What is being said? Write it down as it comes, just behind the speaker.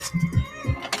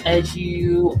as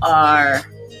you are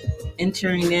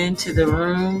entering into the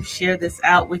room, share this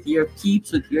out with your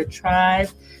peeps, with your tribe.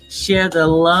 Share the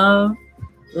love.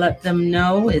 Let them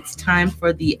know it's time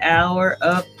for the hour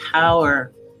of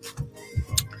power.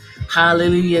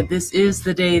 Hallelujah. This is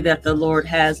the day that the Lord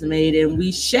has made, and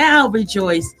we shall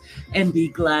rejoice and be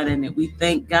glad in it. We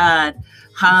thank God,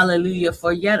 hallelujah,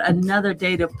 for yet another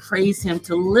day to praise him,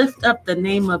 to lift up the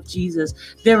name of Jesus.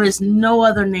 There is no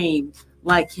other name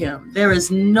like him. There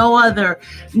is no other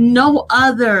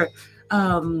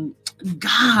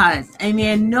God,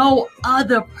 amen, no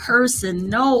other person,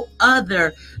 no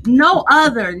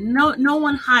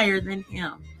one higher than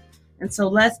him. And so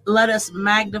let us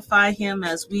magnify him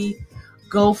as we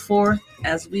go forth,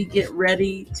 as we get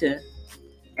ready to,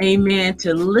 amen,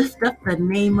 to lift up the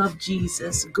name of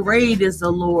Jesus. Great is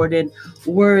the Lord and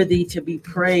worthy to be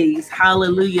praised.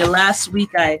 Hallelujah. Last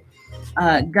week I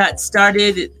got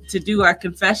started to do our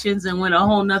confessions and went a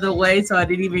whole nother way, so I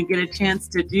didn't even get a chance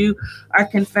to do our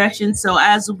confession. So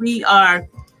as we are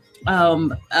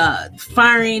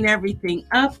firing everything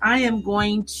up, I am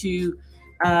going to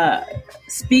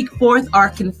speak forth our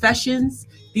confessions.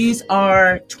 These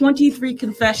are 23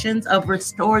 confessions of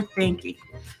restored thinking,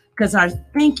 because our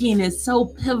thinking is so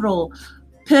pivotal.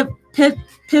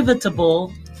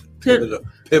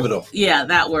 Yeah,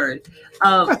 that word.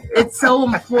 It's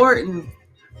so important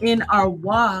in our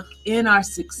walk, in our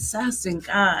success in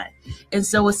God. And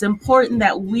so it's important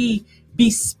that we be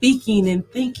speaking and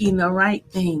thinking the right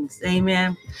things.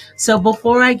 Amen. So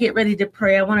before I get ready to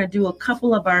pray, I want to do a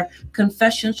couple of our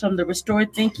confessions from the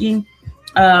Restored Thinking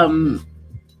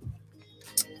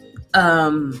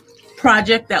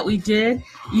project that we did.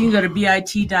 You can go to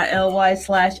bit.ly/RMI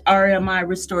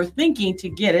Restore Thinking to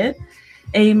get it.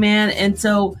 Amen. And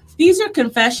so these are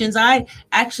confessions. I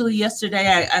actually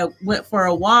yesterday I went for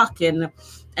a walk and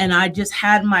I just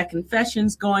had my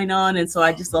confessions going on. And so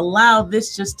I just allowed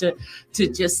this just to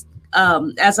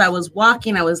as I was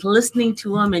walking, I was listening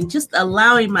to them and just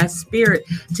allowing my spirit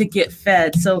to get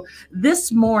fed. So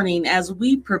this morning, as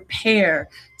we prepare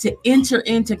to enter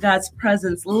into God's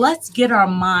presence, let's get our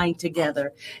mind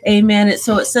together. Amen.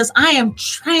 So it says, I am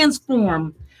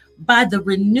transformed by the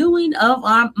renewing of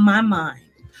my mind.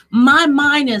 My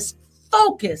mind is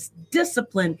focused,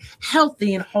 disciplined,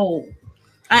 healthy, and whole.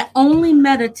 I only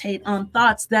meditate on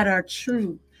thoughts that are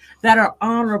true, that are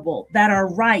honorable, that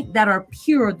are right, that are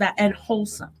pure, and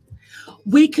wholesome.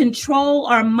 We control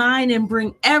our mind and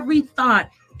bring every thought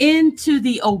into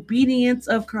the obedience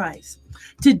of Christ.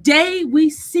 Today, we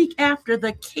seek after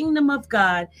the kingdom of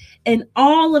God and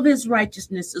all of his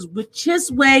righteousnesses, which is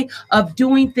his way of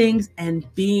doing things and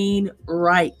being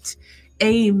right.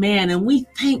 Amen. And we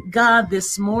thank God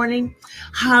this morning.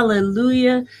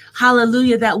 Hallelujah.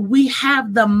 Hallelujah. That we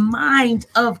have the mind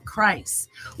of Christ.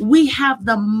 We have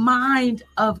the mind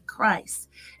of Christ.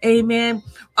 Amen.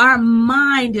 Our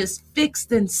mind is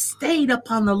fixed and stayed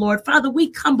upon the Lord. Father, we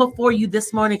come before you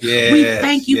this morning. We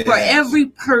thank you for every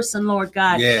person, Lord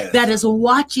God, that is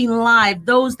watching live,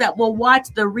 those that will watch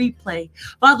the replay.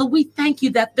 Father, we thank you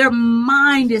that their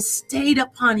mind is stayed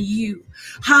upon you.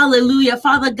 Hallelujah.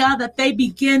 Father God, that they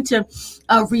begin to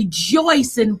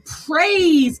rejoice and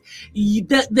praise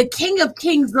the King of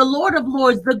Kings, the Lord of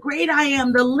Lords, the great I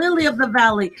am, the lily of the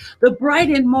valley, the bright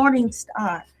and morning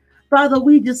star. Father,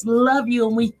 we just love you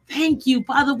and we thank you.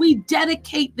 Father, we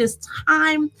dedicate this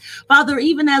time. Father,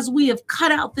 even as we have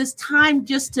cut out this time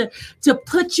just to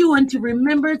put you into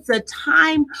remembrance, a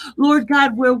time, Lord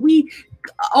God, where we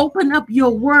open up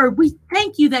your word. We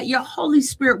thank you that your Holy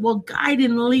Spirit will guide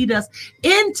and lead us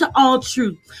into all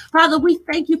truth. Father, we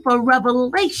thank you for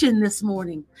revelation this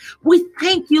morning. We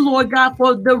thank you, Lord God,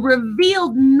 for the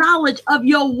revealed knowledge of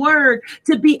your word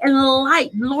to be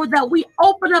enlightened, Lord, that we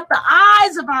open up the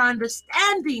eyes of our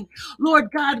understanding,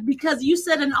 Lord God, because you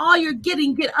said in all you're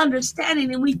getting, get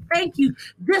understanding. And we thank you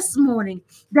this morning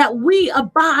that we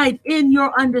abide in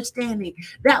your understanding,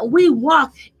 that we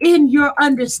walk in your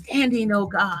understanding, oh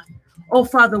God. Oh,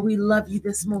 Father, we love you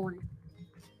this morning.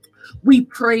 We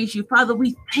praise you. Father,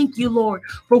 we thank you, Lord,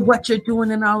 for what you're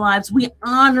doing in our lives. We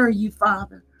honor you,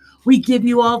 Father. We give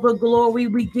you all the glory.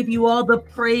 We give you all the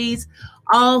praise,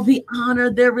 all the honor.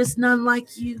 There is none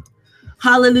like you.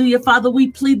 Hallelujah. Father, we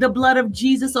plead the blood of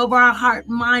Jesus over our heart,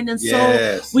 mind, and soul.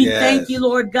 We thank you,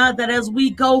 Lord God, that as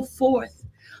we go forth,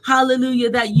 hallelujah,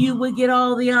 that you would get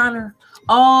all the honor,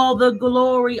 all the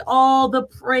glory, all the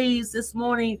praise this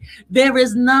morning. There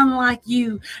is none like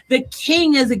you. The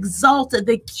King is exalted.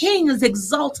 The King is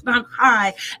exalted on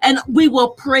high, and we will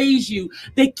praise you.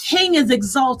 The King is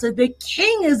exalted. The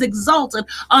King is exalted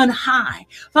on high.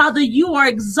 Father, you are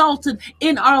exalted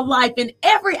in our life, in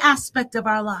every aspect of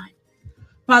our life.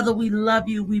 Father, we love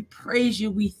you. We praise you.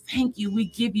 We thank you. We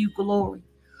give you glory.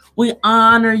 We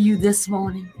honor you this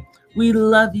morning. We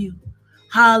love you.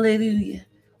 Hallelujah.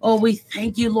 Oh, we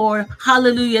thank you, Lord.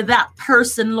 Hallelujah. That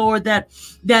person, Lord, that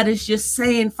is just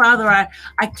saying, Father,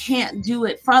 I can't do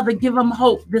it. Father, give them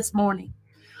hope this morning.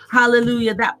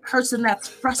 Hallelujah. That person that's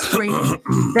frustrated,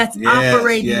 that's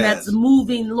operating, that's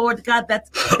moving, Lord God, that's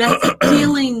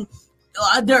dealing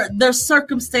their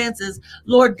circumstances,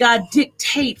 Lord God,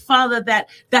 dictate, Father, that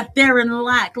they're in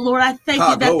lack. Lord, I thank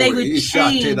you that they would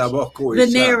change the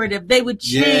narrative. They would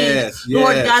change,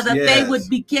 Lord God, that they would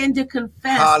begin to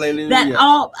confess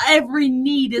that every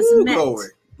need is met.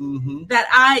 Mm-hmm.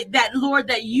 That Lord,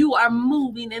 that you are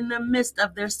moving in the midst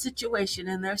of their situation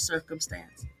and their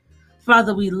circumstance.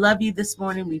 Father, we love you this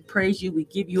morning. We praise you. We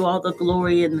give you all the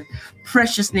glory. In the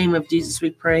precious name of Jesus, we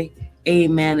pray.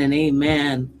 Amen and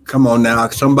amen. Come on now.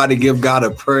 Somebody give God a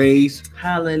praise.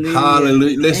 Hallelujah.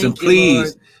 Hallelujah. Listen, Thank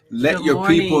please you, let your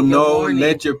people know.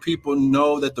 Let your people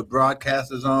know that the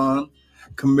broadcast is on.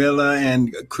 Camilla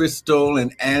and Crystal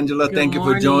and Angela, thank you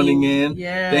for joining in.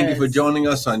 Yes. Thank you for joining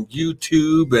us on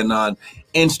YouTube and on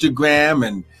Instagram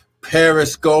and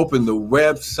Periscope and the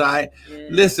website.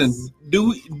 Yes. Listen,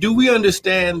 do we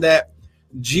understand that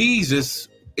Jesus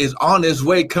is on his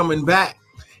way coming back?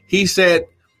 He said,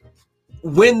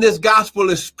 when this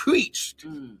gospel is preached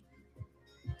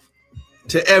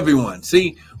to everyone.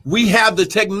 See, we have the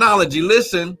technology.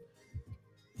 Listen,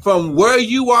 from where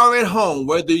you are at home,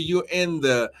 whether you're in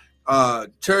the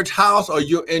church house or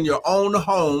you're in your own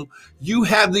home, you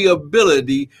have the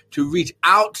ability to reach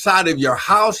outside of your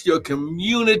house, your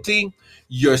community,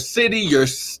 your city, your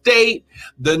state,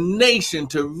 the nation,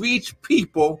 to reach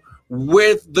people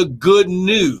with the good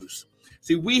news.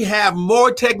 See, we have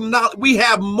more technology, we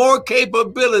have more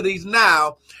capabilities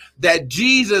now that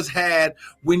Jesus had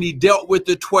when he dealt with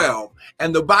the 12.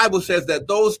 And the Bible says that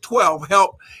those 12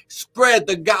 helped spread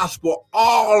the gospel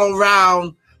all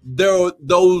around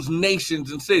those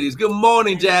nations and cities. Good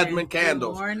morning, Jasmine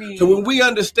Candles. Good morning. So when we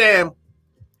understand,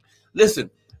 listen,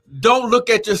 don't look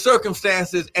at your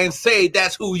circumstances and say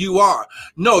that's who you are.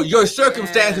 No, your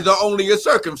circumstances are only your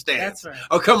circumstance. That's right.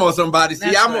 Oh, come on, somebody.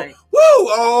 See, right.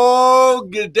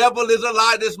 The devil is a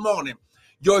lie this morning.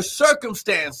 Your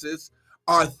circumstances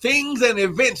are things and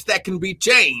events that can be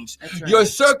changed. Right. Your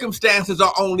circumstances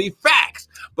are only facts.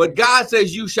 But God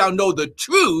says you shall know the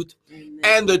truth,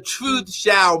 and the truth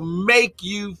shall make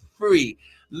you free.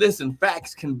 Listen,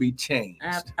 facts can be changed.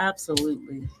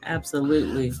 Absolutely.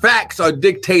 Absolutely. Facts are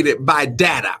dictated by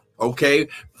data, okay?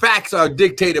 Facts are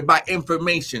dictated by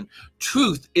information.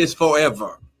 Truth is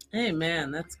forever.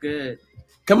 Amen. That's good.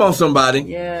 Come on, somebody.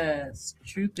 Yes.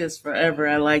 Truth is forever.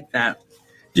 I like that.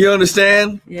 Do you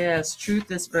understand? Yes.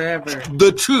 Truth is forever.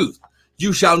 The truth.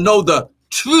 You shall know the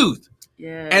truth.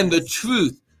 Yes. And the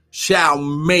truth shall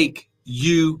make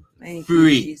you Thank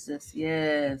free. You, Jesus.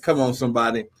 Yes. Come on,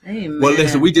 somebody. Amen. Well,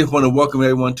 listen, we just want to welcome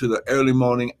everyone to the early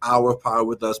morning hour of power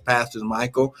with us, Pastors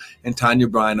Michael and Tanya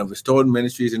Bryan of Restored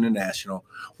Ministries International,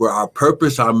 where our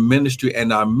purpose, our ministry,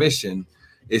 and our mission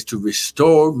is to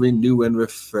restore, renew, and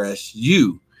refresh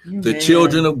you, the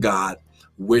children of God,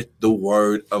 with the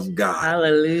word of God.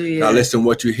 Hallelujah. Now, listen,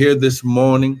 what you hear this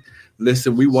morning,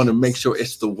 listen, we want to make sure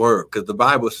it's the word, because the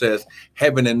Bible says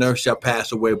heaven and earth shall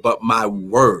pass away, but my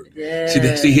word.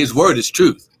 Yes. See, his word is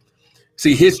truth.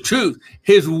 See, his truth,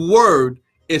 his word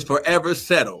is forever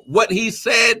settled. What he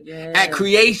said at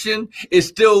creation is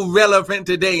still relevant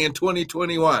today in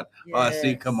 2021.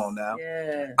 See, come on now.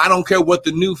 Yes. I don't care what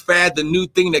the new fad, the new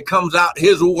thing that comes out,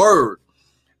 his word.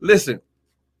 Listen,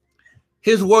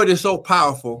 his word is so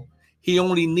powerful, he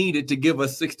only needed to give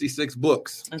us 66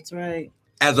 books. That's right.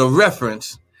 As a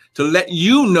reference to let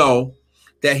you know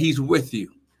that he's with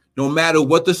you, no matter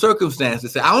what the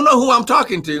circumstances say. I don't know who I'm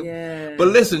talking to, but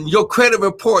listen, your credit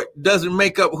report doesn't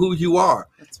make up who you are.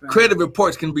 That's right. Credit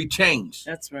reports can be changed.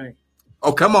 That's right.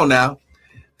 Oh, come on now.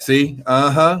 See?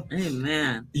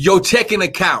 Amen. Your checking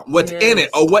account, what's in it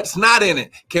or what's not in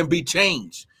it, can be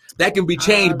changed. That can be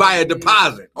changed by a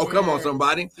deposit. Oh, come on,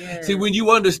 somebody. Yes. See, when you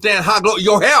understand how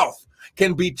your health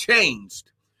can be changed.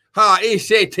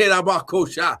 See,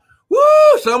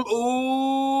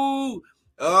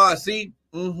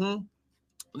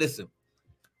 listen,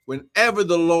 whenever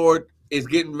the Lord is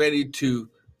getting ready to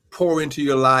pour into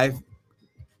your life,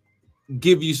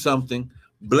 give you something,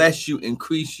 bless you,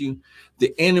 increase you,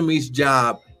 the enemy's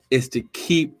job is to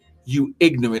keep you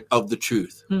ignorant of the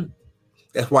truth.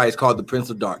 That's why it's called the Prince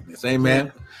of Darkness.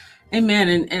 Amen. Yeah. Amen.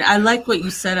 And I like what you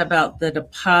said about the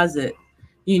deposit,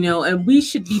 and we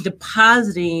should be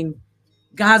depositing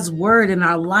God's word in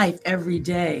our life every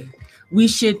day. We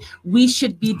should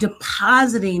be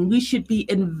depositing. We should be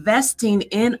investing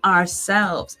in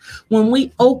ourselves. When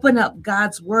we open up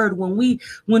God's word, when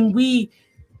we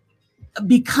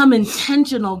become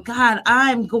intentional, God,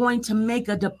 I'm going to make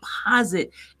a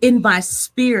deposit in my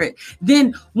spirit.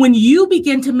 Then when you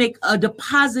begin to make a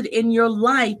deposit in your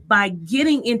life by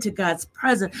getting into God's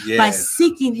presence, by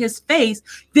seeking his face,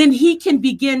 then he can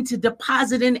begin to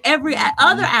deposit in every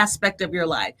other aspect of your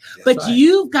life. But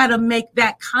you've got to make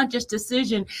that conscious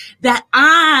decision that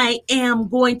I am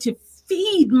going to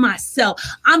feed myself.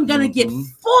 I'm going to get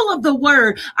full of the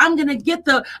word. I'm going to get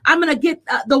the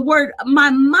word. My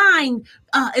mind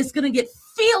is going to get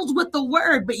filled with the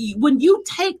word. But when you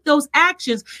take those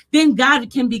actions, then God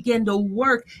can begin to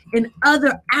work in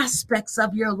other aspects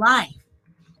of your life.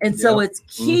 And so it's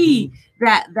key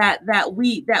that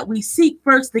we seek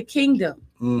first the kingdom,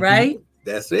 right?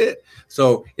 That's it.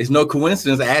 So it's no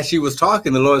coincidence. As she was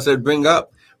talking, the Lord said, bring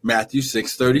up Matthew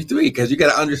 6:33, because you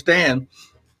got to understand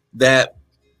that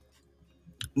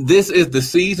this is the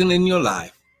season in your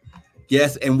life.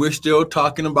 Yes, and we're still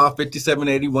talking about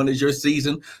 5781 is your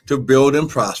season to build and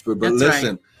prosper. But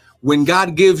listen, when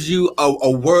God gives you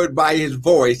a word by his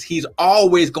voice, he's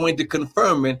always going to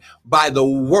confirm it by the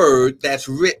word that's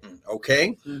written,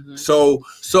 okay? So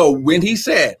when he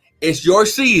said, it's your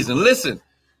season, listen,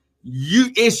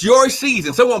 it's your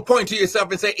season. Someone point to yourself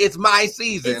and say, it's my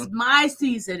season. It's my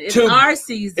season. It's our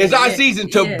season. It's our season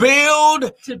to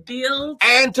build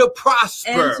and to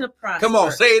prosper. Come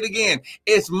on, say it again.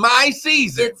 It's my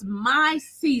season. It's my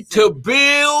season to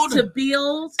build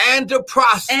and to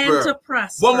prosper.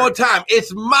 One more time.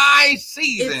 It's my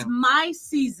season. It's my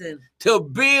season to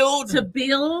build and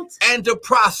to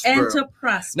prosper.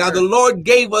 Now the Lord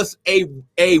gave us a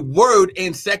word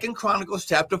in 2 Chronicles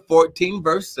chapter 14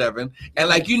 verse 7. And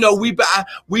like you know, we've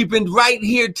been right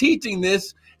here teaching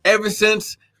this ever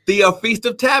since the Feast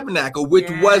of Tabernacle, which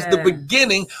was the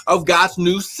beginning of God's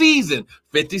new season,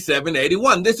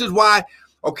 5781. This is why,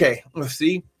 okay, let's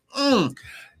see.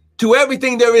 To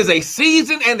everything there is a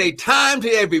season and a time to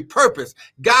every purpose.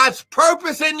 God's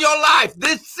purpose in your life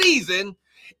this season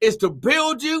is to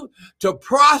build you, to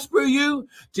prosper you,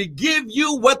 to give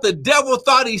you what the devil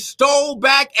thought he stole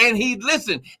back. And he's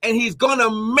going to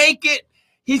make it.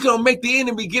 He's going to make the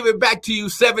enemy give it back to you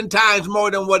 7 times more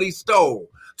than what he stole.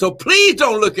 So please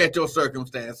don't look at your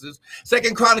circumstances.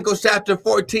 2 Chronicles chapter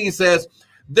 14 says,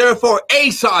 therefore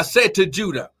Asa said to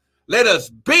Judah, let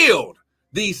us build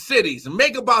these cities and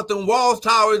make about them walls,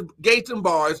 towers, gates, and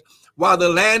bars while the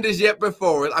land is yet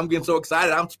before it. I'm getting so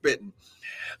excited, I'm spitting.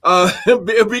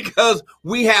 Because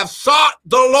we have sought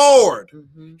the Lord.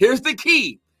 Here's the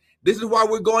key. This is why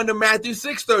we're going to Matthew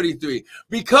 6:33.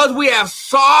 Because we have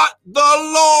sought the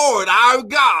Lord, our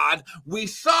God, we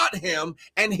sought him,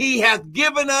 and he hath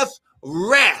given us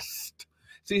rest.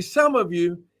 See, some of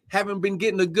you haven't been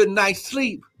getting a good night's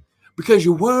sleep because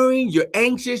you're worrying, you're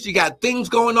anxious, you got things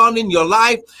going on in your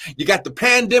life, you got the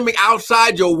pandemic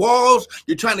outside your walls,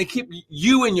 you're trying to keep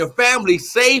you and your family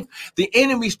safe. The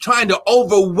enemy's trying to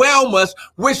overwhelm us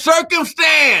with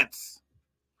circumstance.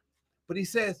 But he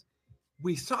says,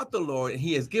 we sought the Lord, and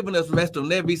he has given us rest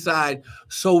on every side.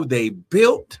 So they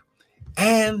built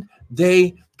and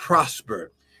they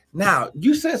prospered. Now,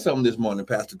 you said something this morning,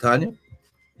 Pastor Tanya.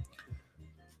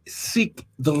 Seek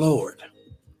the Lord.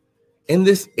 In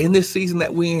this season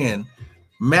that we're in,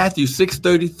 Matthew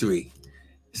 6:33.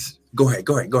 Go ahead.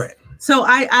 So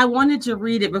I wanted to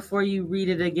read it before you read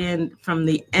it again from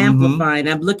the Amplified.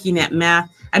 I'm looking at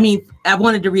I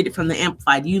wanted to read it from the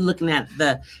Amplified. You looking at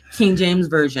the King James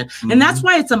Version. And that's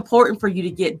why it's important for you to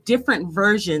get different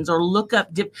versions or look up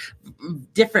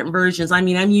different versions. I'm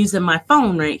using my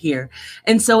phone right here.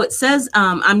 And so it says,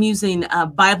 I'm using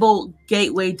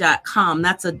BibleGateway.com.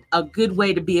 That's a good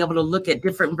way to be able to look at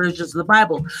different versions of the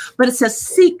Bible. But it says,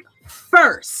 seek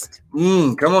first.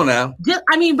 Come on now.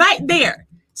 Right there.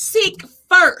 Seek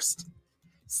first.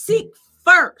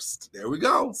 There we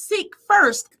go. Seek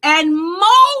first. And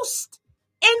most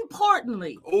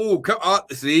importantly. Oh, come on.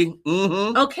 See?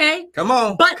 Okay. Come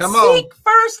on. But seek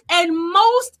first and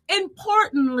most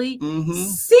importantly,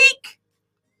 seek,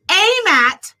 aim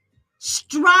at,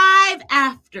 strive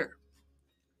after.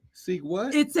 Seek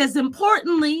what? It says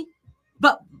importantly,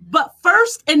 but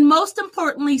first and most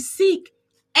importantly, seek,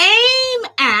 aim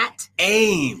at,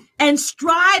 and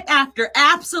strive after.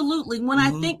 Absolutely.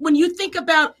 When you think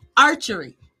about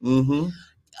archery,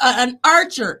 an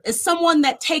archer is someone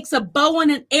that takes a bow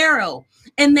and an arrow,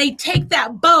 and they take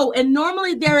that bow, and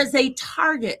normally there is a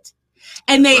target,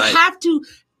 and they have to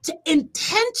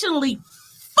intentionally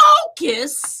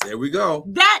focus. There we go.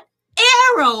 That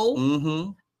arrow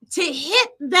to hit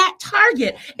that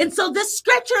target. And so this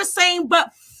scripture is saying,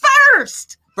 but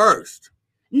first,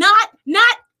 not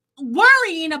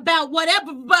worrying about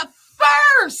whatever, but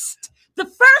first, the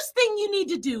first thing you need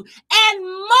to do, and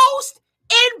most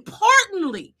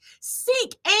importantly,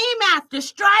 seek, aim after,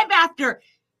 strive after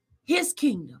his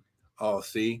kingdom. Oh,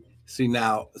 see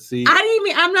now.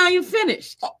 I'm not even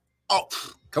finished. Oh,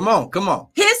 come on.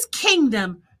 His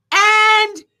kingdom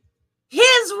and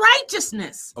his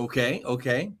righteousness.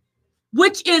 Okay.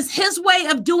 Which is his way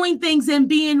of doing things and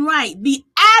being right. The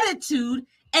attitude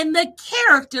and the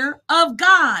character of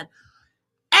God.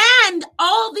 And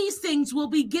all these things will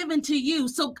be given to you.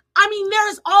 So, I mean,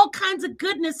 there's all kinds of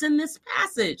goodness in this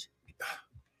passage.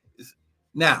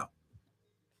 Now,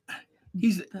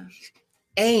 he's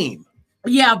aim.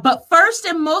 Yeah, but first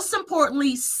and most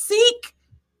importantly, seek,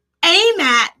 aim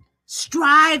at,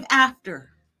 strive after.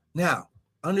 Now,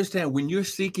 understand, when you're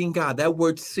seeking God, that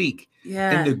word seek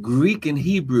in the Greek and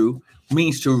Hebrew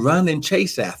means to run and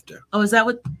chase after. Oh, is that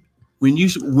what? When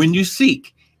you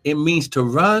seek, it means to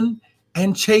run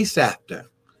and chase after.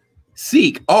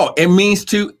 Seek, it means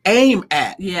to aim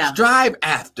at, strive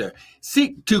after,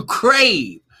 seek, to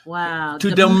crave,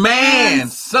 to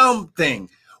demand something.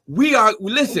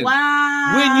 Listen,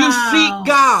 when you seek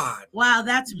God,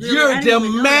 that's really, you're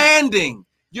demanding.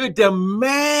 You're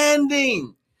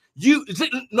demanding.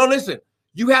 Listen,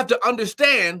 you have to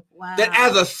understand that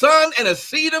as a son and a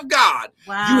seed of God,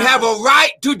 you have a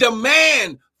right to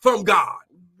demand from God.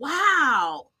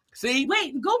 Wow. See?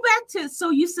 Wait, go back to,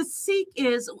 so you said seek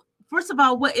is, first of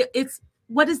all, what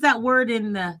is that word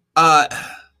in the?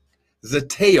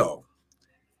 Zeteo,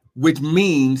 which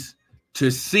means to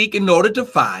seek in order to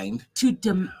find,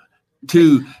 to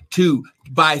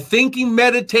by thinking,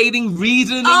 meditating,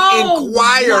 reasoning,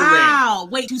 inquiring. Wow.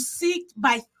 Wait, to seek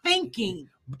by thinking.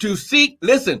 To seek,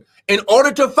 listen, in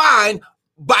order to find,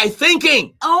 by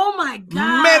thinking. Oh my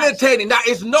God. Meditating. Now,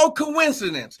 it's no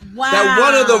coincidence that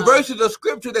one of the verses of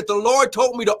scripture that the Lord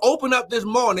told me to open up this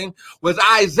morning was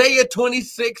Isaiah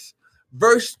 26,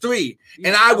 verse 3.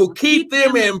 And I will keep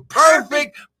them in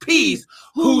perfect peace,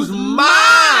 whose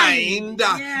mind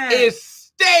is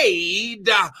stayed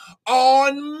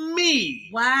on me.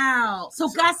 Wow. So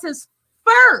God says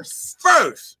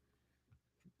first.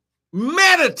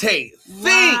 Meditate,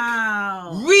 think,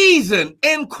 reason,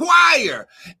 inquire,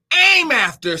 aim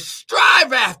after,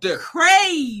 strive after,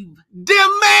 crave,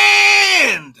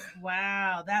 demand.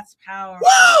 Wow, that's powerful.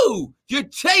 Woo! You're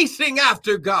chasing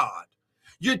after God.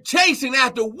 You're chasing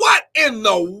after what in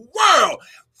the world?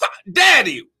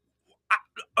 Daddy,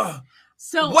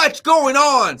 so what's going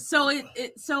on? So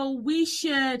we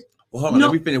should. Well, hold on,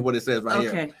 let me finish what it says right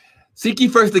here. Seek ye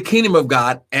first the kingdom of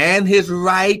God and his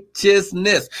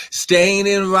righteousness, staying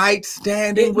in right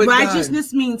standing with God.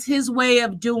 Righteousness means his way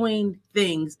of doing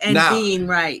things and being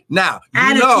right. Now,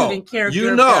 attitude and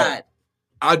character of God.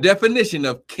 Our definition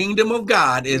of kingdom of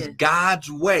God is God's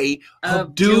way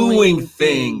of doing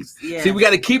things. Yes. See, we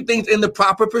got to keep things in the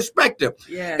proper perspective.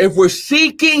 Yes. If we're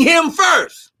seeking him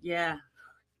first,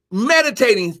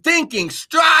 meditating, thinking,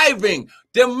 striving,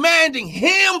 demanding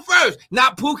him first,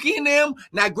 not Pookie and them,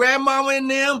 not grandmama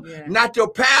and them, not your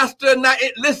pastor,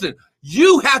 listen,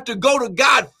 you have to go to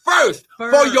God first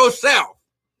for yourself.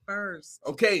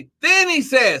 Okay, then he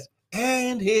says,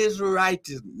 and his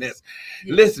righteousness.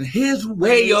 Listen, his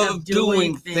way of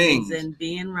doing things and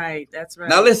being right. That's right.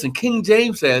 Now listen, King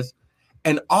James says,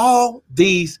 and all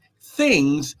these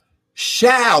things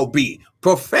shall be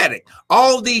prophetic.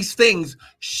 All these things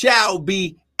shall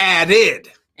be added.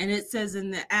 And it says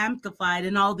in the Amplified,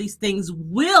 and all these things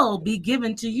will be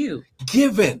given to you.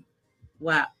 Given.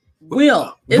 Wow.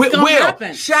 Will. It's going to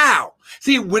happen. Shall.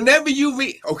 See, whenever you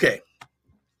read,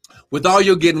 with all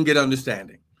your get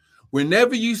understanding,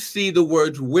 whenever you see the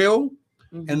words will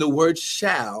and the word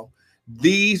shall,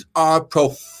 these are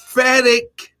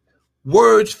prophetic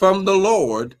words from the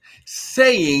Lord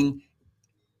saying,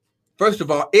 first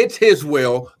of all, it's his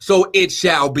will, so it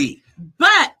shall be.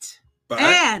 But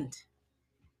and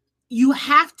you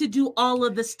have to do all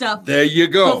of the stuff. There you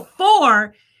go.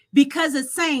 Before, because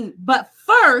it's saying, but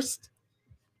first,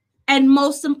 and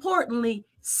most importantly,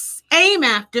 aim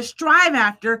after, strive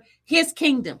after his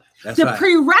kingdom. That's the right.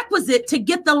 Prerequisite to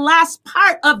get the last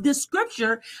part of the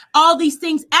scripture, all these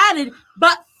things added.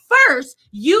 But first,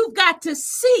 you've got to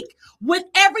seek with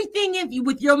everything in you,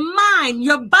 with your mind,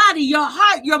 your body, your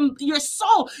heart, your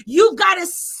soul. You've got to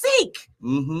seek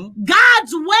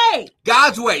God's way.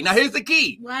 God's way. Now, here's the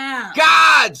key. Wow.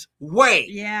 God's way.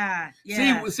 Yeah.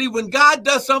 See, when God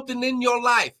does something in your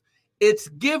life, it's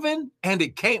given and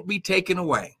it can't be taken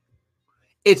away.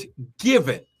 It's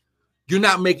given. You're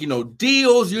not making no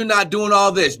deals. You're not doing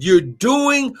all this. You're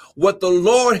doing what the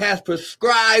Lord has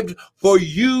prescribed for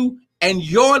you and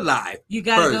your life. You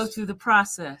got to go through the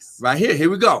process. Right here. Here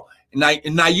we go.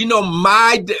 Now you know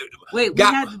my... Wait, we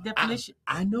had the definition.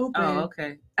 I know, babe. Oh,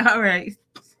 okay. All right.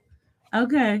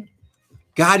 Okay.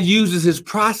 God uses his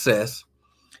process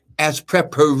as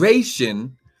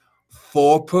preparation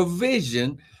for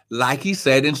provision, like he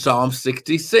said in Psalm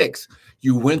 66.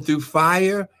 You went through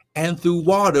fire and through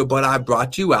water, but I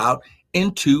brought you out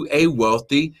into a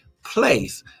wealthy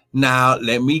place. Now,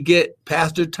 let me get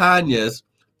Pastor Tanya's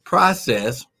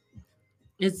process.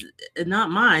 It's not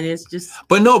mine. It's just.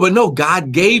 But no,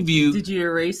 God gave you. Did you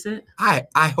erase it? I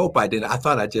hope I did. I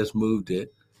thought I just moved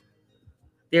it.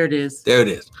 There it is. There it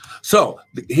is. So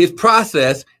his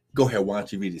process. Go ahead. Why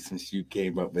don't you read it since you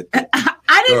came up with it?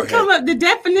 I didn't come up. The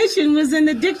definition was in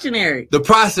the dictionary. The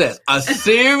process, a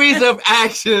series of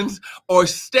actions or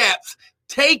steps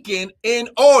taken in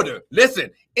order. Listen,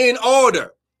 in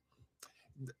order.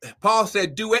 Paul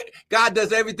said, do it. God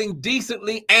does everything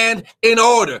decently and in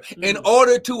order. In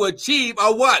order to achieve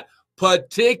a what?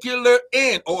 Particular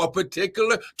end, or a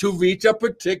particular, to reach a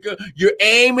particular, you're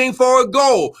aiming for a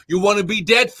goal. You want to be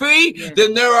debt free? Yes.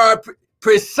 Then there are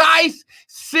precise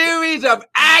series of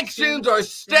actions or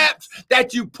steps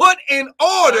that you put in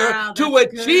order to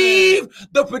achieve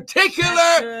the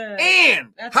particular end.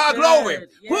 How glory.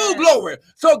 Yes. Who glory.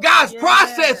 So God's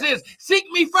process is seek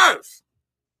me first.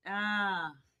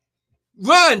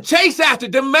 Run, chase after,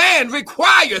 demand,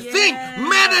 require, think,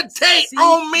 meditate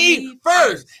on me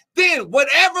first. Then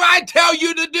whatever I tell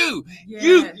you to do,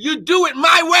 you do it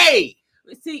my way.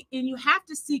 See, and you have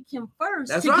to seek him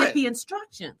first get the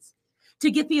instructions. To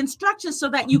get the instructions so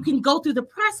that you can go through the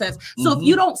process. So if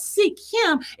you don't seek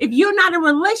him, if you're not in a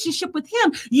relationship with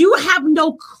him, you have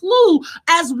no clue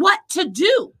as what to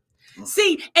do.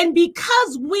 See, and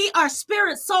because we are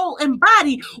spirit, soul, and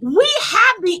body, we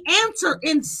have the answer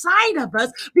inside of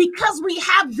us because we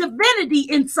have divinity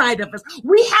inside of us.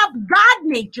 We have God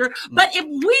nature, but if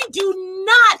we do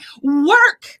not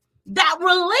work that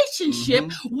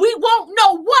relationship, we won't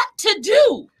know what to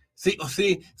do. See,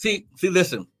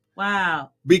 listen.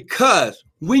 Wow. Because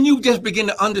when you just begin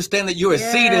to understand that you're a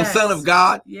seed and son of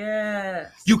God,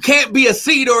 you can't be a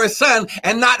seed or a son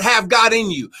and not have God in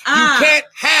you.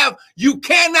 You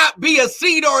cannot be a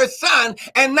seed or a son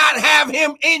and not have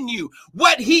him in you.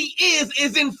 What he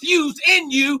is infused in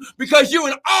you because you're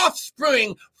an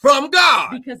offspring from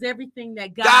God. Because everything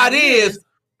that God is,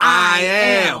 I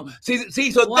am.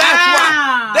 See, so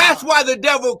that's why the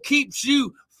devil keeps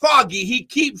you foggy. He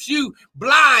keeps you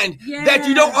blind, that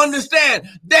you don't understand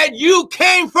that you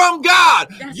came from God.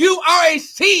 You are a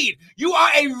seed. You are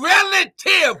a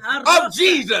relative of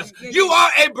Jesus. You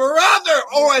are a brother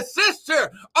or a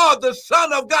sister of the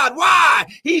Son of God. Why?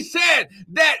 He said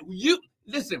that you,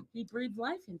 listen. He breathed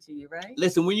life into you, right?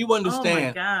 Listen, when you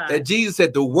understand that Jesus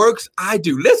said, the works I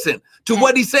do, listen to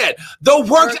what he said, the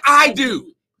works I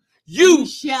do. You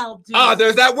shall do.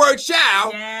 There's that word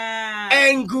shall.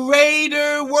 And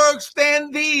greater works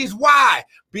than these. Why?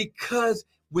 Because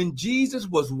when Jesus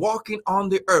was walking on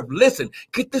the earth, listen,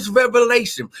 get this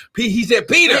revelation. He said,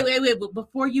 Peter. Wait.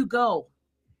 Before you go,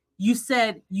 you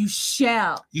said you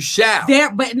shall. You shall.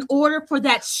 But in order for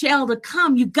that shall to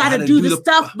come, you got to do the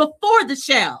stuff before the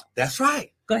shall. That's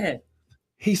right. Go ahead.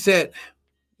 He said,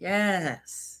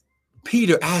 yes.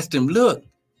 Peter asked him, look,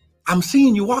 I'm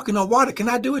seeing you walking on water. Can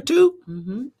I do it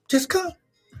too? Just come.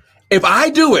 If I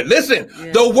do it, listen,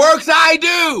 the works I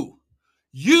do,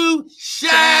 you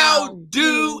shall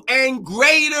do, and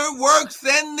greater works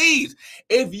than these.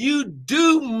 If you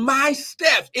do my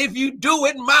steps, if you do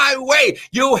it my way,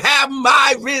 you'll have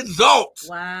my results.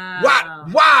 Wow.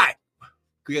 Why?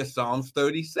 Here's Psalms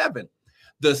 37.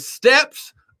 The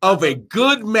steps of a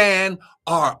good man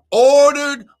are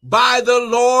ordered by the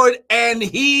Lord, and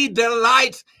he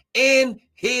delights in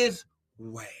his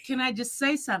way. Can I just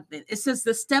say something? It says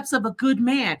the steps of a good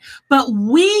man, but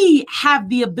we have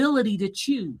the ability to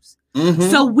choose.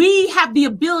 So we have the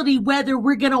ability whether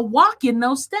we're going to walk in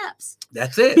those steps.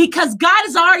 That's it. Because God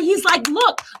is he's like,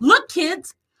 look,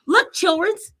 kids, look,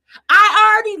 children,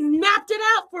 I already mapped it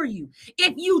out for you.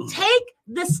 If you take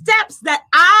the steps that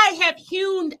I have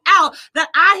hewn out, that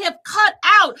I have cut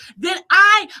out, then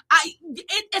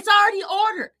it's already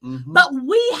ordered. But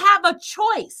we have a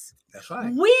choice. That's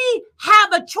right. We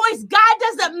have a choice. God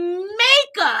doesn't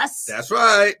make us. That's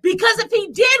right. Because if he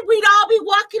did, we'd all be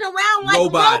walking around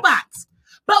like robots.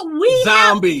 But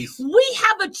zombies. We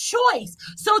have a choice.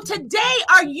 So today,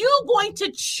 are you going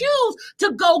to choose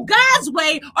to go God's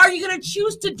way, or are you going to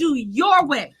choose to do your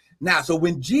way? Now, so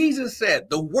when Jesus said,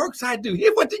 the works I do,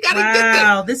 here's what you got to get this.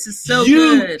 Wow, this is so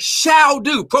you good. shall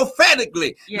do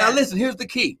prophetically. Yeah. Now, listen, here's the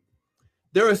key.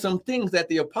 There are some things that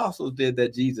the apostles did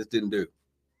that Jesus didn't do.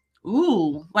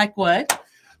 Ooh, like what?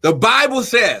 The Bible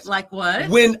says, Like what?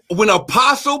 when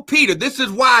Apostle Peter, this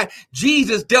is why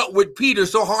Jesus dealt with Peter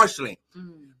so harshly,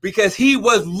 because Peter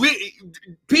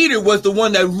was the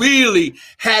one that really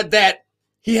had that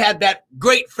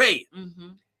great faith. Mm-hmm.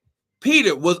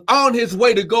 Peter was on his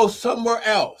way to go somewhere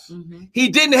else. Mm-hmm. He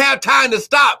didn't have time to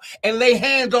stop and lay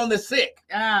hands on the sick.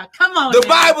 Come on. The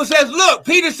Bible says, look,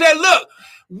 Peter said, look,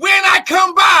 when I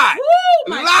come by,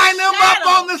 line them up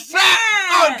on the side.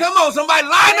 Oh, come on, somebody,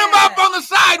 line them up on the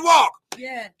sidewalk.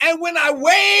 Yeah. And when I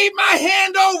wave my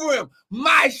hand over him,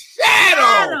 my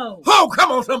shadow. Oh,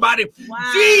 come on, somebody.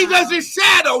 Wow. Jesus'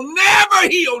 shadow never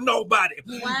healed nobody.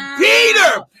 Wow.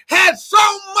 Peter had so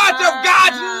much of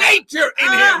God's nature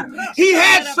in him. He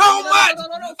had so much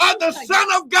of the Son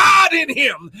of God in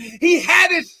him. He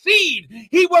had his seed.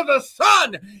 He was a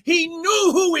son. He knew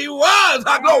who he was.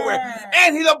 Glory.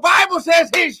 And the Bible says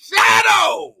his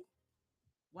shadow.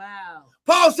 Wow.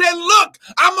 Paul said, look,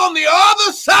 I'm on the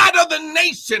other side of the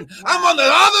nation. Wow. I'm on the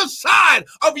other side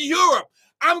of Europe.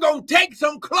 I'm going to take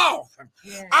some cloth.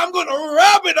 Yeah. I'm going to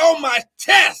rub it on my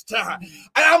chest. And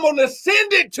I'm going to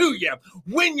send it to you.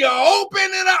 When you open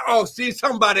it up, oh, see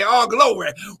somebody, oh,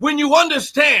 glory. When you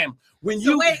understand, whoa,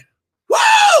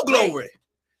 glory. Wait.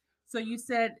 So you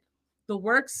said the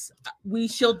works we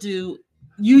shall do,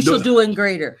 you shall do in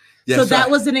greater. Yes, so that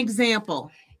was an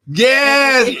example.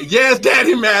 Yes,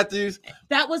 Daddy Matthews.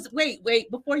 That was, wait,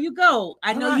 before you go.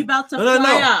 I know you're about to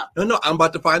fly up. No, I'm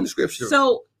about to find the scripture.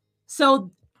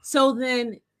 So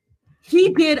then he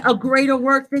did a greater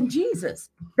work than Jesus.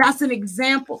 That's an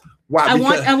example. Why?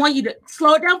 I want you to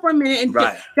slow it down for a minute and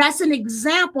think, that's an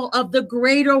example of the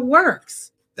greater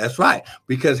works. That's right.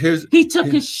 Because he took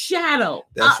his shadow.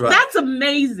 That's right. That's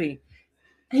amazing.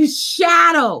 His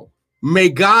shadow. May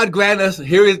God grant us,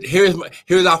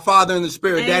 here's our Father in the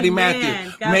Spirit, Amen. Daddy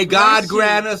Matthew. May God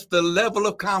grant us the level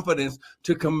of confidence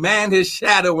to command his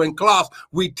shadow and cloth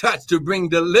we touch to bring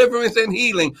deliverance and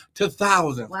healing to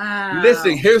thousands. Wow.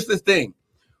 Listen, here's the thing.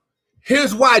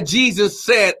 Here's why Jesus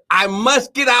said, I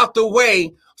must get out the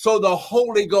way so the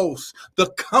Holy Ghost,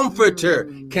 the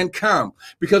Comforter, can come.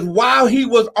 Because while he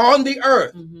was on the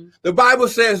earth, the Bible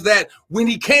says that when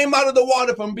he came out of the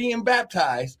water from being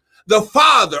baptized, the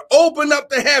Father opened up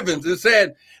the heavens and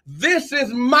said, this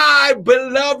is my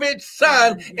beloved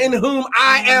Son in whom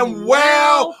I am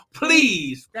well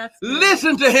pleased.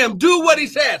 Listen to him. Do what he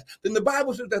says. Then the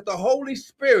Bible says that the Holy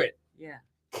Spirit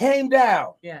came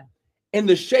down in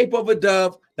the shape of a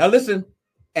dove. Now listen,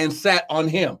 and sat on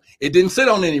him. It didn't sit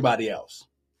on anybody else.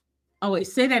 Oh, wait,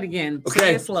 say that again. Okay.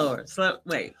 Say it slower.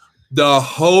 Wait. The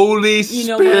Holy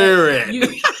Spirit.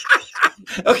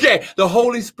 Okay, the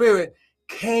Holy Spirit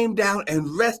came down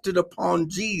and rested upon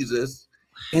Jesus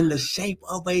in the shape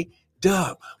of a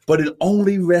dove, but it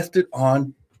only rested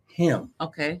on him.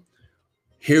 Okay.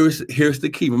 Here's the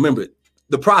key. Remember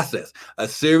the process, a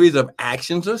series of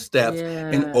actions or steps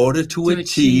in order to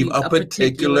achieve a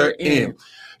particular end.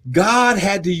 God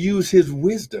had to use his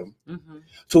wisdom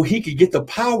so he could get the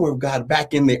power of God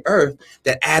back in the earth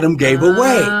that Adam gave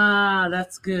away. Ah,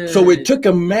 that's good. So it took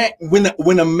a man,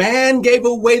 when a man gave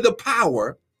away the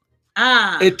power,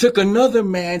 it took another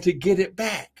man to get it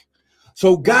back.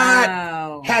 So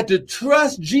God had to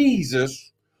trust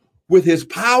Jesus with his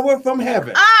power from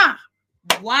heaven.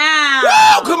 Wow.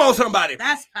 Whoa, come on, somebody.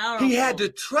 That's powerful. He had to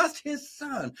trust his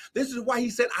son. This is why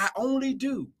he said, I only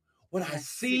do what I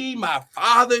see my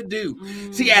Father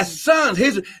do. See, as sons,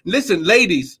 listen,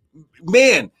 ladies,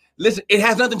 men, listen, it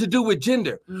has nothing to do with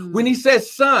gender. When he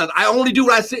says sons, I only do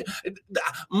what I see.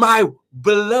 My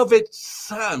beloved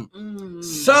son.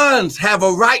 Sons have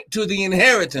a right to the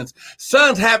inheritance.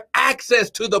 Sons have access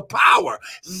to the power.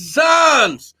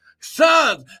 Sons.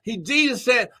 Jesus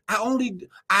said,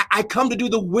 I come to do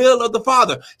the will of the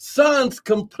Father. Sons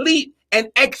complete and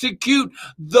execute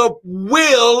the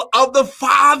will of the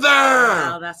Father.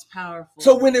 Wow, that's powerful.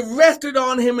 So when it rested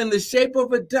on him in the shape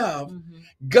of a dove,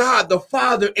 God the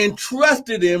Father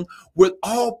entrusted him with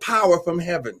all power from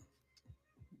heaven.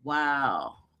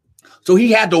 Wow. So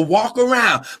he had to walk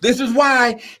around. This is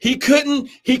why he couldn't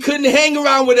hang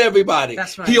around with everybody.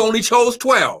 That's right. He only chose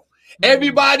 12.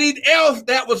 Everybody else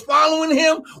that was following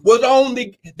him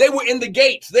they were in the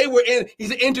gates.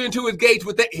 He's entered into his gates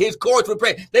with his courts with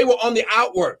prayer. They were on the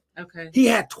outward. Okay. He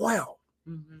had 12.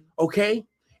 Okay.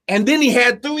 And then he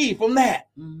had 3 from that.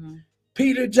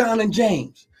 Peter, John, and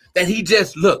James. That he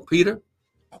just, look, Peter,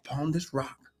 upon this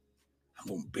rock, I'm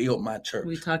going to build my church.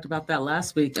 We talked about that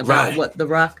last week about what the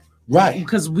rock. Right.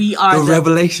 Because we are the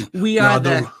revelation. We are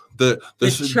the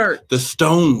church. The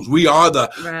stones. We are the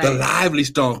Right. lively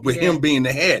stones with Yeah. him being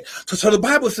the head. So the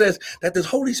Bible says that this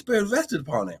Holy Spirit rested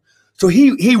upon him. So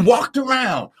he walked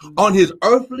around on his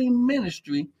earthly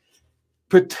ministry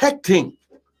protecting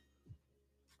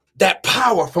that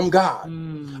power from God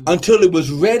until it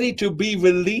was ready to be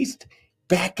released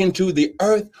back into the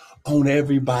earth on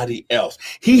everybody else.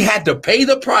 He had to pay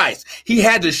the price. He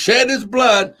had to shed his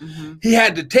blood. He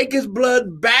had to take his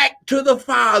blood back to the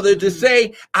Father to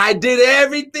say, I did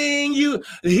everything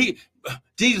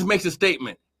Jesus makes a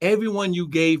statement. Everyone you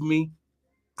gave me,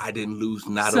 I didn't lose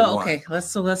not a one. Okay,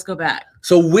 let's go back.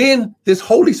 So when this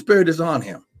Holy Spirit is on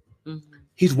him,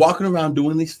 he's walking around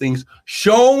doing these things,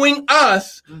 showing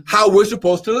us how we're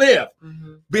supposed to live.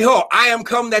 Behold, I am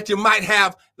come that you might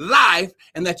have life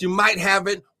and that you might have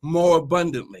it more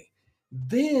abundantly.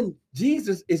 Then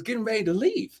Jesus is getting ready to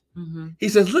leave. He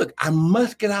says, look, I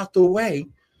must get out the way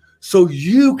so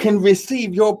you can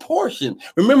receive your portion.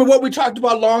 Remember what we talked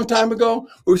about a long time ago?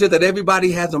 Where we said that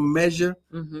everybody has a measure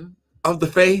of the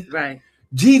faith? Right.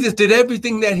 Jesus did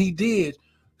everything that he did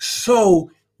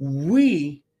so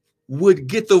we would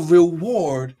get the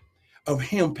reward of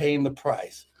him paying the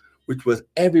price, which was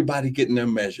everybody getting their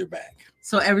measure back.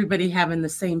 So everybody having the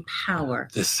same power.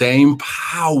 The same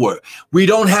power. We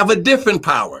don't have a different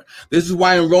power. This is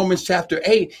why in Romans chapter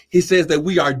 8, he says that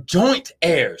we are joint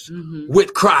heirs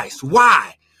with Christ.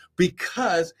 Why?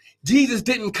 Because Jesus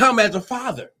didn't come as a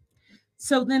father.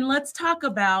 So then let's talk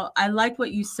about, I like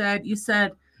what you said. You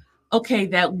said, okay,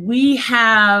 that we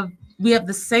have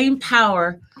the same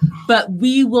power, but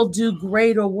we will do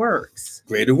greater works.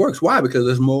 Greater works. Why? Because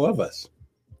there's more of us.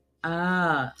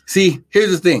 See,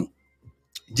 here's the thing.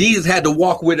 Jesus had to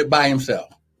walk with it by himself.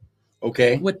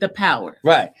 Okay. With the power.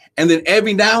 Right. And then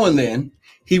every now and then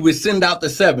he would send out the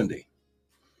 70.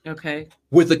 Okay.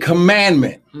 With the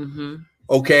commandment.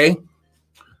 Okay.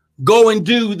 Go and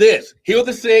do this. Heal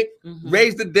the sick,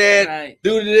 raise the dead,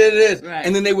 do this. Right.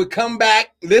 And then they would come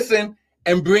back, listen,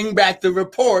 and bring back the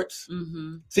reports.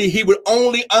 See, he would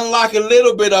only unlock a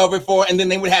little bit of it and then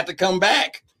they would have to come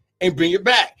back and bring it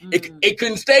back. It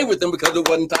couldn't stay with them because it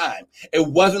wasn't time. It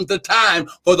wasn't the time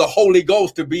for the Holy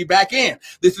Ghost to be back in.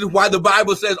 This is why the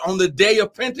Bible says on the day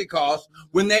of Pentecost,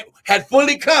 when they had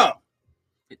fully come,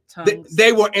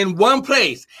 they were in one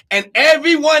place and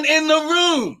everyone in the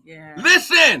room,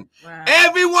 listen,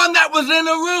 everyone that was in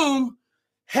the room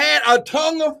had a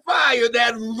tongue of fire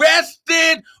that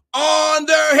rested on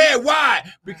their head.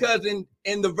 Why? Because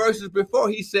in the verses before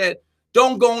he said,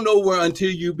 don't go nowhere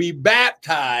until you be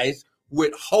baptized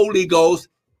with Holy Ghost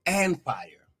and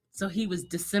fire. So he was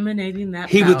disseminating that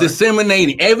He was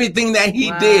disseminating everything that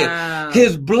he did.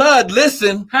 His blood,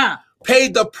 listen,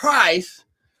 paid the price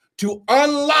to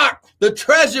unlock the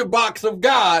treasure box of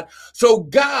God. So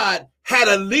God had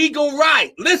a legal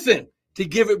right, listen, to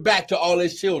give it back to all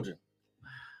his children.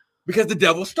 Because the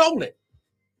devil stole it.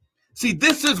 See,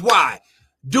 this is why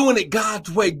doing it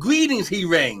God's way. Greetings, he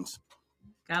reigns.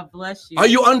 God bless you. Are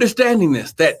you understanding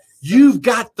this? That you've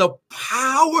got the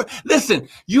power. Listen,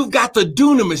 you've got the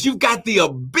dunamis. You've got the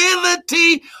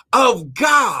ability of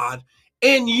God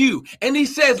in you. And he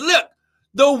says, look,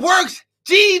 the works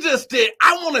Jesus did.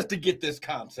 I want us to get this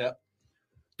concept.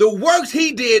 The works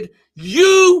he did,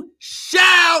 you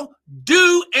shall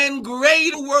do, and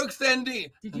greater works than these.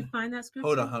 Did you find that scripture?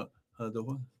 Hold on. The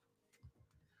one.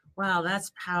 Wow,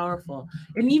 that's powerful.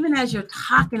 And even as you're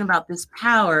talking about this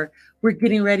power, we're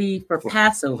getting ready for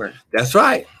Passover. That's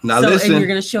right. Now listen. And you're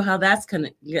going to show how that's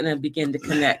going to begin to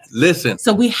connect. Listen.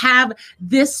 So we have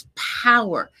this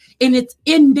power, and it's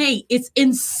innate. It's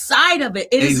inside of it.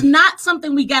 It is not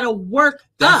something we got to work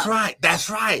That's up. right. That's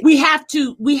right. We have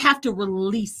to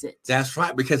release it. That's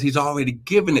right, because he's already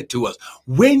given it to us.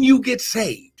 When you get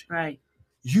saved, right,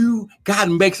 God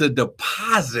makes a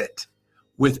deposit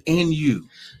within you.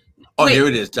 Oh, here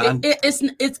it is, John.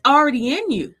 It's already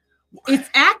in you. It's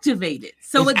activated.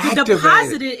 So it's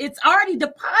deposited. It's already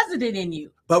deposited in you.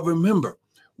 But remember,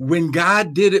 when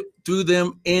God did it through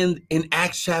them in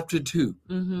Acts chapter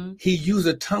 2, he used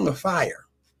a tongue of fire.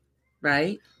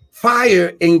 Right.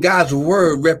 Fire in God's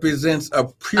word represents a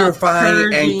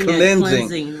purifying and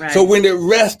cleansing. Right. So when it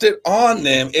rested on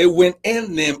them, it went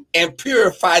in them and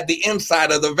purified the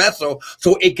inside of the vessel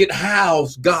so it could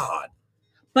house God.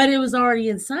 But it was already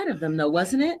inside of them, though,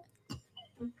 wasn't it?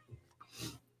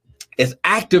 It's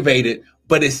activated,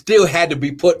 but it still had to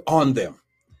be put on them.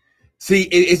 See,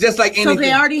 it's just like anything. So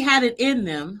they already had it in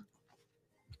them.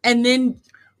 And then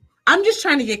I'm just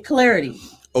trying to get clarity.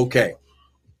 Okay.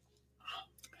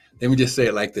 Let me just say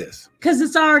it like this. Because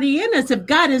it's already in us. If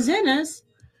God is in us.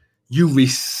 You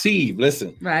receive,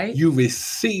 listen, Right. you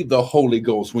receive the Holy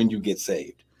Ghost when you get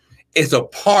saved. It's a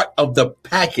part of the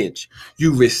package.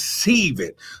 You receive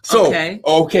it. So,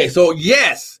 okay, so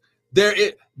yes,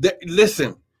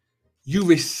 listen, you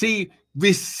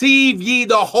receive ye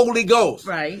the Holy Ghost.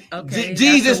 Right. Okay.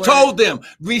 Jesus told them,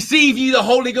 receive ye the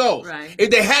Holy Ghost. Right. If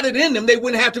they had it in them, they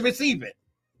wouldn't have to receive it.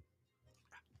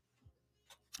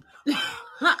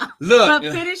 Look, but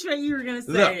finish what you were going to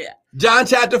say. Look, John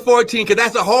chapter 14, because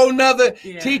that's a whole nother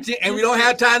teaching, and we don't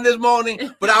have time this morning,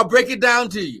 but I'll break it down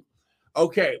to you.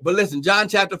 Okay, but listen, John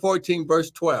chapter 14, verse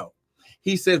 12.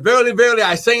 He says, verily, verily,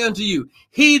 I say unto you,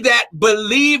 he that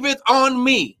believeth on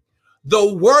me,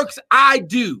 the works I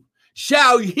do,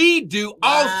 shall he do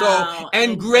also,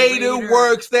 and greater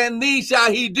works than these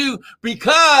shall he do,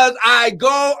 because I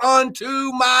go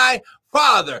unto my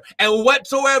Father, and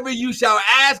whatsoever you shall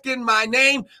ask in my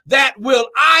name, that will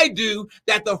I do,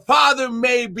 that the Father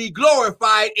may be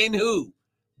glorified in who?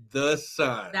 The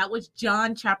Son. That was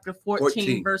John chapter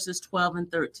 14, verses 12 and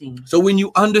 13. So when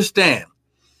you understand,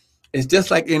 it's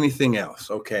just like anything else,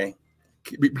 okay?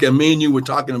 Because me and you were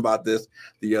talking about this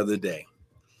the other day.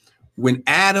 When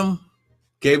Adam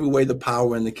gave away the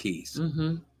power and the keys,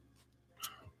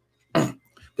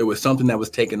 there was something that was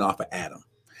taken off of Adam.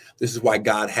 This is why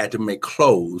God had to make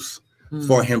clothes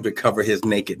for him to cover his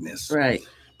nakedness. Right.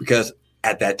 Because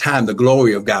at that time, the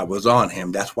glory of God was on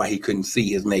him. That's why he couldn't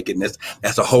see his nakedness.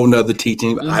 That's a whole nother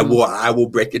teaching. I will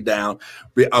break it down.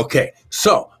 Okay.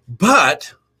 So,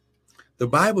 but the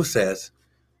Bible says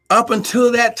up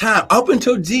until that time, up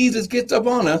until Jesus gets up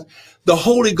on us, the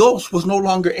Holy Ghost was no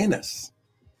longer in us.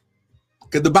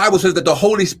 Because the Bible says that the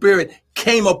Holy Spirit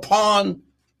came upon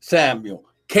Samuel,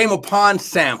 came upon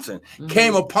Samson,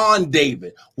 came upon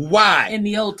David. Why? In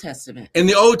the Old Testament. In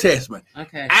the Old Testament.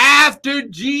 Okay. After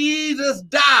Jesus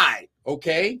died,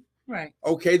 okay? Right.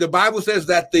 Okay, the Bible says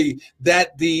that the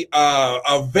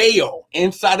veil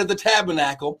inside of the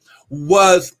tabernacle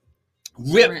was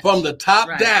ripped from the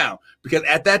top down, because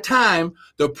at that time,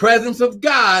 the presence of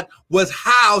God was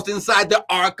housed inside the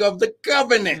Ark of the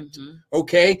Covenant.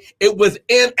 Okay? It was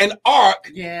in an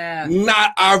ark,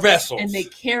 not our vessels. And they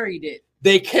carried it.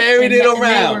 They carried it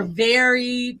around. They were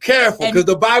very careful, because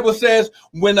the Bible says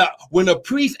when a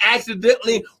priest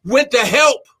accidentally went to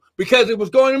help because it was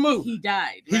going to move, he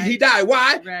died. He died.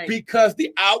 Why? Right. Because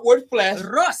the outward flesh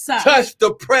touched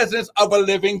the presence of a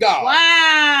living God.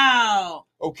 Wow.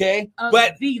 Okay, of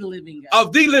the living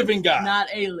God, not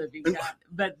a living God,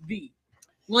 but the.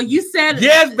 Well, you said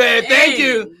yes, man. Thank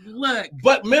you. Look,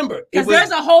 but remember, because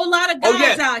there's a whole lot of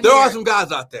gods out here. There are some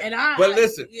gods out there. But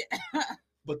listen. Yeah.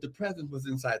 But the presence was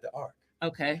inside the ark.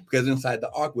 Okay. Because inside the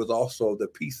ark was also the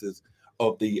pieces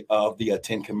of the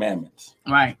 10 Commandments.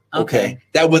 Right. Okay.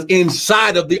 That was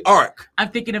inside of the ark.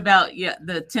 I'm thinking about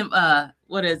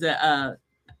what is it?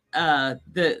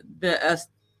 The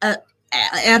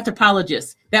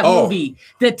Anthropologist. That movie,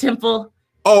 The Temple.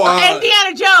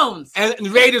 Indiana Jones and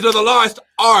Raiders of the Lost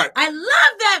Ark. I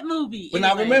love that movie. But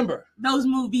now remember those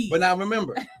movies. But now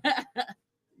remember.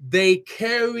 They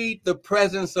carried the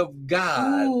presence of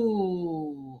God.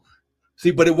 Ooh.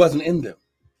 See, but it wasn't in them.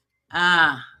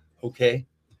 Okay.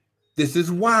 This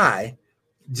is why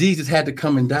Jesus had to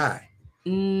come and die.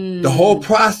 The whole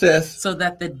process.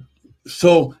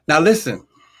 So now listen.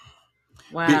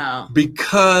 Wow.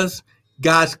 Because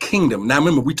God's kingdom. Now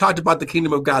remember, we talked about the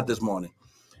kingdom of God this morning.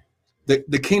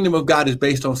 The kingdom of God is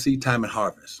based on seed time and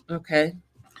harvest. Okay.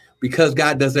 Because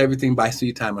God does everything by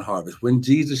seed time and harvest. When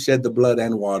Jesus shed the blood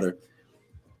and water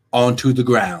onto the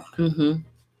ground,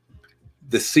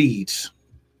 the seeds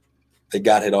that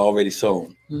God had already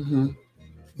sown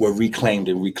were reclaimed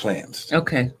and recleansed.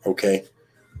 Okay. Okay.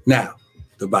 Now,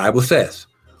 the Bible says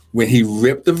when he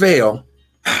ripped the veil,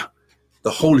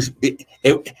 the Holy Spirit,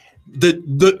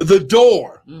 the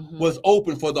door was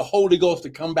open for the Holy Ghost to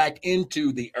come back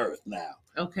into the earth now.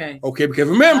 Okay. Okay, because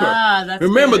remember,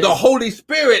 the Holy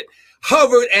Spirit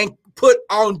hovered and put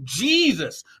on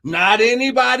Jesus, not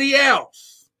anybody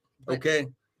else. Okay.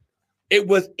 It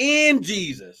was in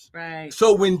Jesus. Right.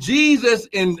 So when Jesus,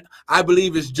 I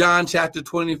believe it's John chapter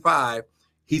 25,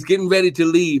 he's getting ready to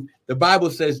leave. The Bible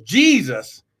says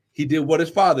Jesus, he did what his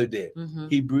Father did.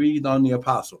 He breathed on the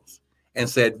apostles and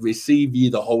said, receive ye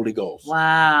the Holy Ghost.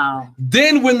 Wow.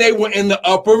 Then when they were in the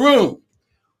upper room,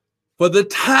 for the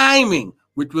timing,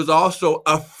 which was also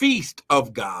a feast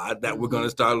of God that we're going to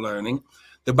start learning,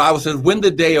 the Bible says when the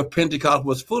day of Pentecost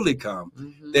was fully come,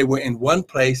 they were in one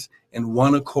place in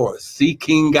one accord,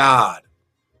 seeking God.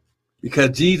 Because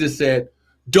Jesus said,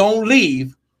 don't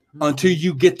leave until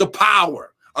you get the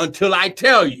power, until I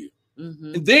tell you.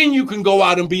 And then you can go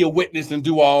out and be a witness and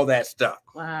do all that stuff.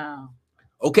 Wow.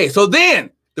 Okay, so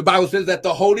then the Bible says that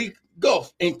the Holy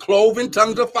Ghost, in cloven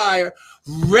tongues of fire,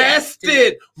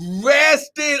 rested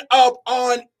up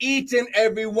on each and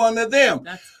every one of them.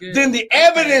 That's good. Then the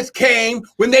evidence came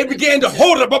when they began to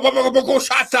hold up.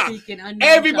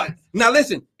 Everybody, now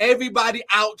listen, everybody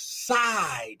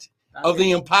outside of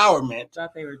the empowerment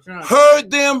thought they were drunk.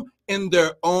 heard them in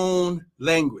their own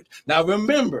language. Now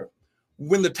remember,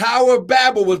 when the Tower of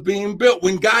Babel was being built,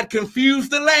 when God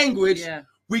confused the language,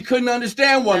 we couldn't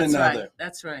understand one another. Right.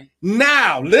 That's right.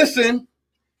 Now, listen,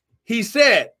 he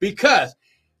said, because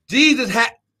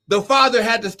the Father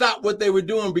had to stop what they were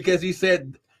doing because he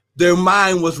said their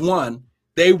mind was one.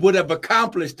 They would have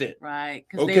accomplished it. Right,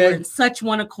 because they were in such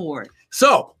one accord.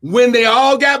 So when they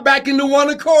all got back into one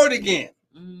accord again,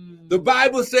 the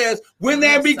Bible says when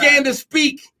they began to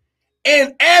speak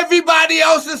in everybody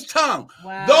else's tongue,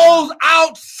 those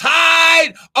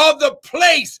outside of the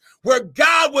place where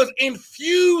God was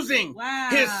infusing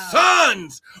his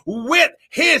sons with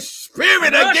his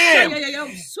spirit again,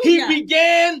 he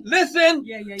began, listen,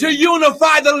 to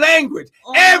unify the language.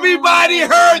 Everybody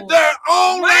heard their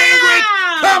own language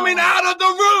coming out of the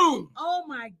room. Oh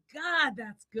my God,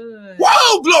 that's good.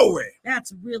 Whoa, glory.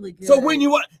 That's really good. So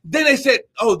then they said,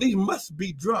 oh, these must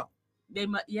be drunk.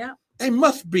 They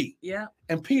must be. Yeah.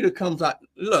 And Peter comes out.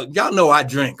 Look, y'all know I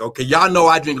drink, okay? Y'all know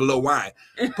I drink a little wine.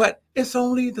 But it's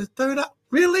only the third hour.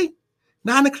 Really?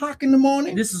 9 o'clock in the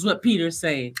morning? This is what Peter's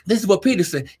saying. This is what Peter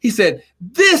said. He said,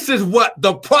 this is what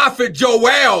the prophet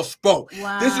Joel spoke.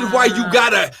 Wow. This is why you got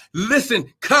to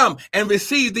listen, come and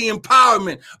receive the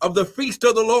empowerment of the feast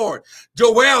of the Lord.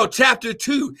 Joel chapter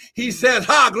 2, he says,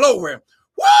 glory.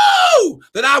 Woo!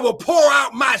 That I will pour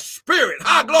out my spirit,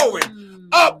 glory,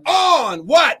 up on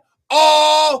what?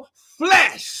 All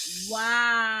flesh.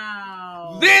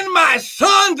 Wow. Then my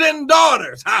sons and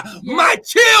daughters, my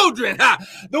children,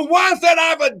 the ones that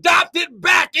I've adopted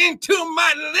back into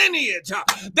my lineage,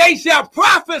 they shall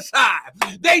prophesy.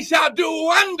 They shall do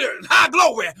wonders.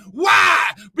 Glory.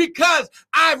 Why? Because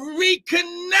I've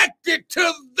reconnected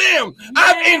to them.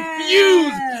 I've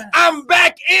infused. I'm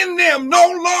back in them, no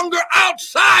longer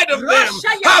outside of them.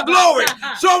 Glory.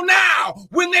 So now,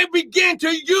 when they begin to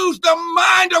use the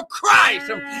mind of Christ,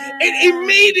 it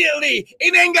immediately,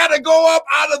 it ain't got to go up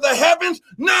out of the heavens.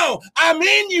 No, I'm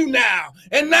in you now.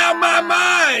 And now my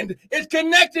mind is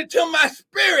connected to my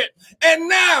spirit. And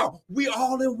now we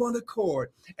all in one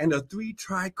accord. And the three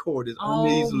trichord is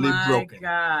uneasily broken. Oh my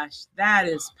gosh, that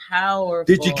is powerful.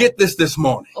 Did you get this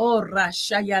morning? Oh,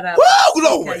 Rashayara.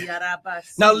 Whoa, glory.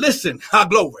 Now listen,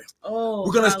 glory.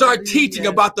 We're going to start teaching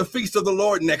about the feast of the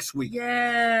Lord next week.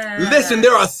 Yeah. Listen,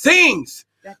 there are things.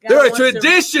 There are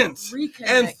traditions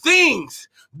and things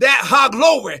that,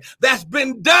 glory, that's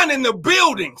been done in the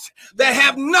buildings that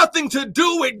have nothing to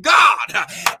do with God.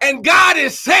 And God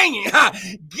is saying,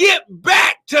 get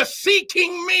back to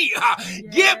seeking me.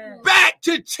 Get back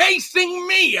to chasing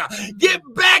me. Get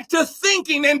back to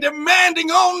thinking and demanding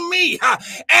on me.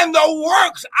 And the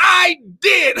works I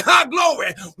did,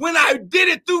 glory, when I did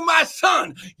it through my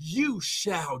son, you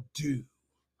shall do.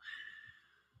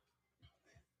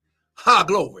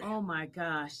 Glory. Oh my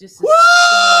gosh, this is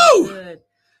so good.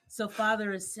 So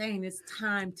Father is saying it's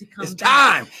time to come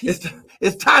back.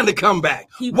 It's time to come back.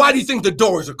 Why do you think the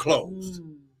doors are closed?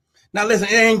 Now listen,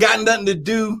 it ain't got nothing to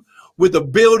do with the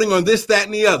building or this, that,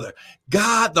 and the other.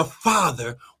 God the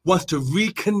Father wants to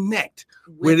reconnect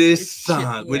with his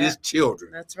son, with his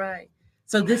children. That's right.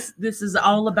 So this is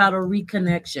all about a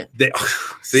reconnection.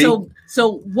 See?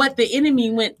 So what the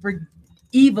enemy went for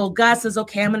evil, God says,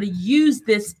 okay, I'm going to use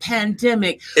this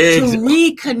pandemic to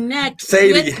reconnect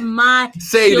with my children.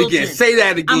 Say it again. Say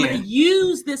that again. I'm going to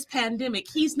use this pandemic.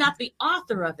 He's not the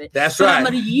author of it. That's right. I'm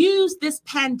going to use this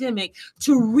pandemic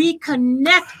to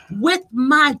reconnect with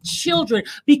my children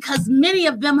because many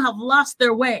of them have lost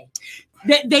their way.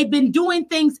 They've been doing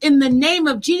things in the name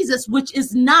of Jesus, which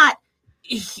is not,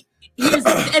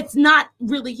 it's not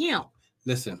really him.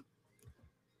 Listen.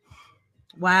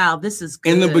 Wow, this is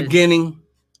good. In the beginning,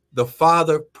 the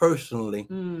Father personally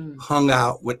hung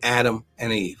out with Adam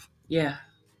and Eve. Yeah.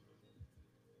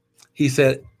 He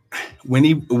said, when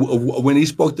he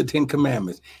spoke the 10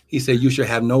 Commandments, he said, you shall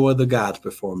have no other gods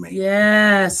before me.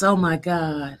 Yes. Oh my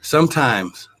God.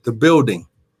 Sometimes the building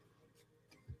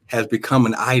has become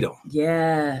an idol.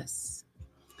 Yes.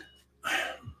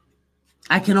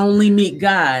 I can only meet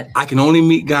God. I can only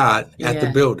meet God at the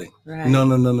building. Right.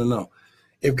 No.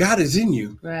 If God is in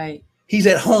you, right, he's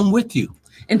at home with you.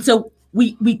 And so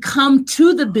we come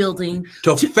to the building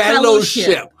to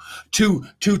fellowship,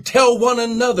 to tell one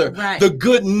another the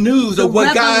good news of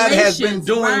what God has been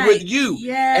doing with you.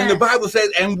 Yes. And the Bible says,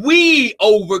 and we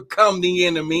overcome the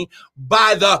enemy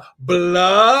by the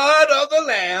blood of the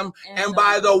Lamb and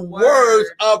by the words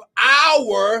of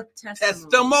our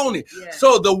testimony. Yes.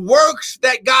 So the works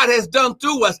that God has done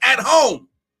through us at home,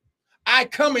 I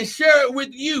come and share it with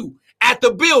you at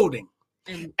the building.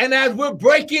 And as we're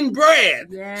breaking bread,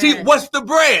 see, what's the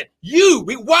bread? You.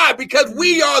 Why? Because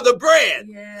we are the bread.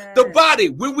 The body.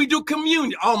 When we do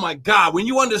communion, oh my God, when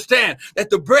you understand that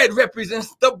the bread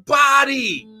represents the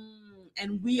body.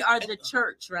 And we are the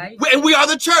church, right? And we are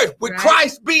the church, with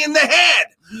Christ being the head.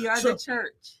 We are the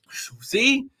church.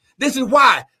 See, this is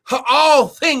why all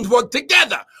things work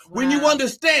together. When you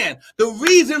understand the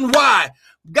reason why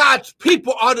God's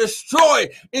people are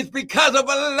destroyed is because of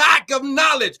a lack of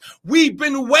knowledge. We've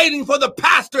been waiting for the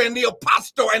pastor and the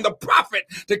apostle and the prophet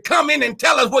to come in and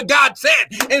tell us what God said,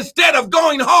 instead of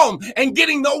going home and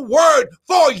getting the word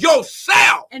for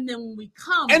yourself. And then when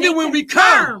we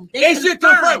come, they should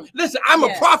confirm. Listen, I'm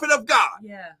a prophet of God.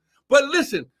 But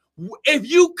listen, if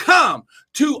you come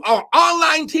to our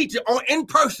online teaching or in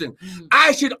person,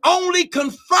 I should only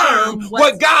confirm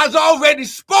what God's already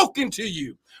spoken to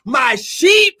you. My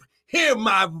sheep hear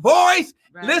my voice,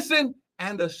 listen,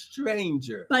 and a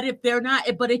stranger. But if you're not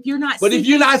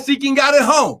seeking God at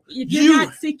home, if you're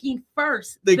not seeking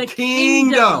first the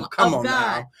kingdom. Come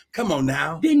on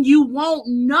now. Then you won't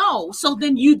know. So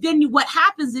then what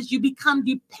happens is you become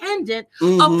dependent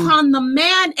upon the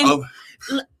man. And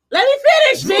let me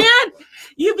finish, man.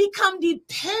 You become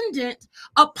dependent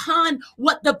upon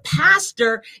what the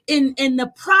pastor and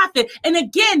the prophet. And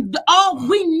again,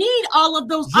 we need all of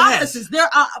those offices. They're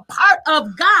a part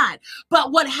of God.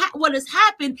 But what has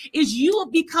happened is you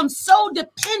have become so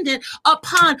dependent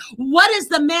upon what is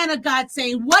the man of God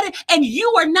saying, and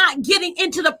you are not getting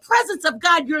into the presence of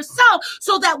God yourself,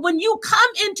 so that when you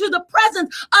come into the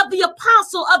presence of the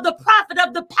apostle, of the prophet,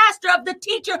 of the pastor, of the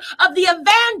teacher, of the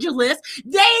evangelist,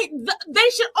 they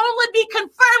should only be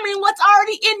confirming what's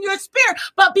already in your spirit.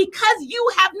 But because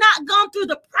you have not gone through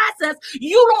the process,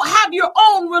 you don't have your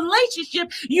own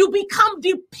relationship. You become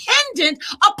dependent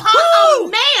upon a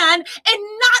man and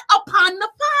not upon the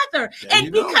Father.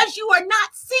 And because you are not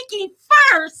seeking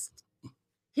first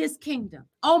his kingdom.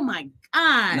 Oh my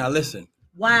God. Now listen.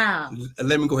 Wow.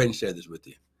 Let me go ahead and share this with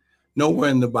you. Nowhere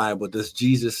in the Bible does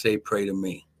Jesus say, pray to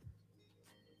me.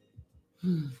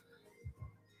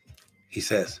 He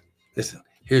says, listen,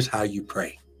 here's how you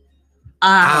pray.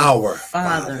 Our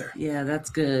Father. Yeah, that's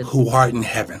good. Who art in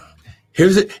heaven.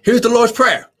 Here's the Lord's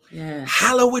Prayer. Yeah.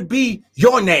 Hallowed be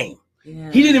your name. Yeah.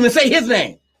 He didn't even say his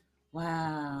name.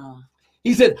 Wow.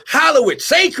 He said, hallowed,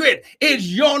 sacred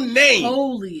is your name.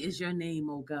 Holy is your name,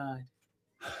 oh God.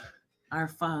 Our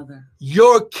Father.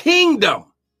 Your kingdom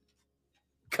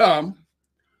come.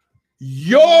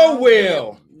 Your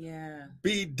will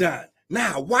be done.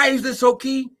 Now, why is this so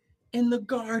key? In the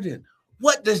garden,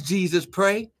 what does Jesus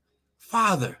pray?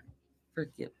 Father,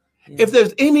 forgive. If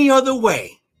there's any other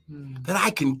way that I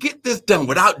can get this done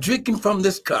without drinking from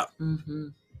this cup.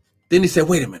 Then he said,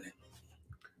 wait a minute.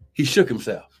 He shook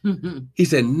himself. He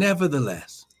said,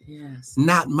 nevertheless,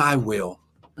 not my will,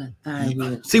 but thy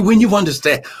will. See, when you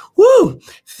understand,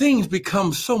 things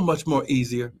become so much more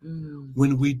easier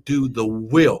when we do the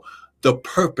will, the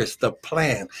purpose, the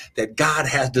plan that God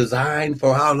has designed for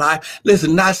our life.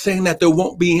 Listen, not saying that there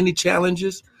won't be any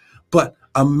challenges, but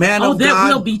a man of God.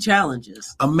 There will be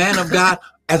challenges. A man of God,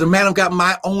 as a man of God,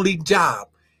 my only job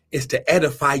is to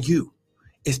edify you,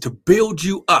 is to build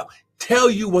you up,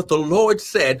 tell you what the Lord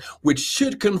said, which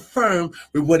should confirm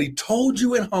with what he told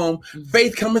you at home.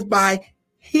 Faith cometh by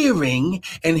hearing,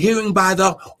 and hearing by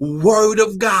the word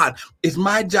of God. It's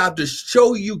my job to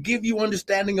show you, give you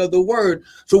understanding of the word.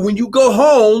 So when you go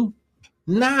home,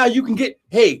 now you can get,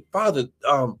 hey, Father,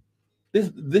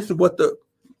 this is what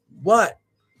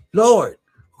Lord,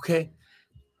 okay,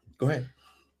 go ahead.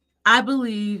 I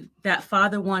believe that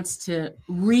Father wants to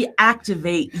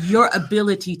reactivate your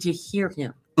ability to hear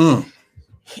him.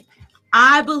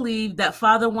 I believe that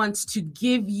Father wants to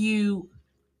give you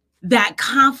that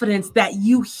confidence that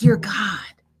you hear God.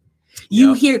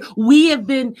 You hear, we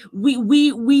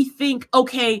think,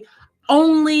 okay,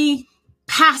 only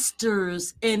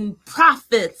pastors and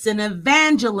prophets and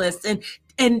evangelists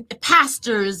and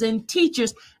pastors and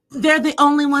teachers, they're the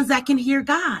only ones that can hear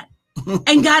God.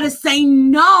 And God is saying,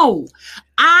 no,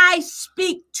 I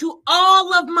speak to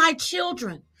all of my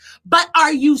children, but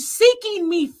are you seeking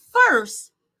me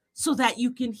first so that you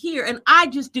can hear? And I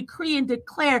just decree and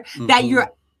declare that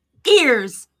your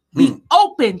ears Be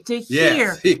open to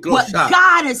hear what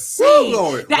God is saying.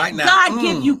 Glory. That Right now. God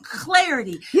give you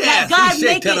clarity. Yes.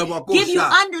 That God give you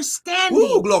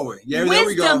understanding, Glory. Yeah,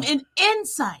 wisdom, and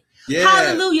insight. Yes.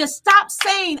 Hallelujah. Stop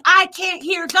saying, I can't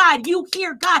hear God. You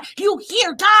hear God. You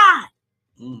hear God.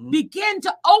 Begin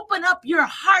to open up your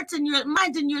hearts and your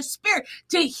minds and your spirit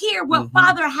to hear what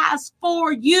Father has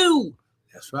for you.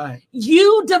 That's right.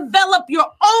 You develop your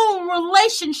own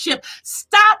relationship.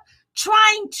 Stop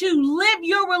trying to live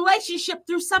your relationship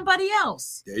through somebody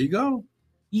else. There you go.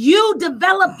 You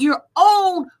develop your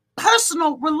own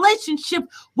personal relationship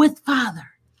with Father.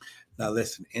 Now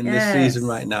listen, in this season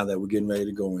right now that we're getting ready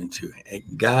to go into,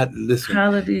 God, listen,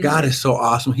 Hallelujah. God is so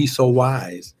awesome. He's so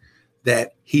wise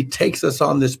that he takes us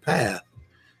on this path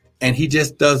and he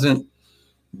just doesn't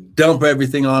dump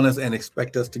everything on us and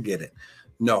expect us to get it.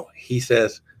 No, he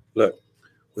says, look,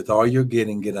 with all you're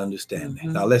getting, get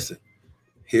understanding. Now listen,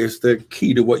 here's the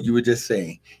key to what you were just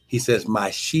saying. He says,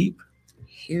 my sheep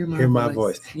hear my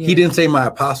voice. Yeah. He didn't say my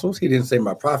apostles. He didn't say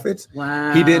my prophets.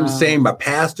 Wow. He didn't say my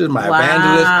pastors, my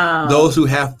evangelists, those who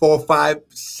have 4, 5,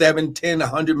 7, 10,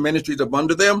 100 ministries up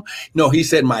under them. No, he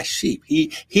said my sheep. He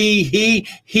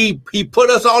put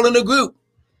us all in a group.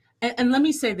 And let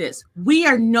me say this: we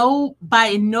are in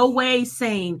no way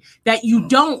saying that you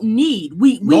don't need.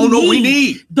 We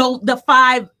need the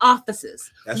 5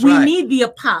 offices. That's we right. need the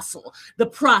apostle, the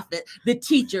prophet, the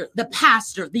teacher, the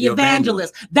pastor, the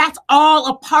evangelist. That's all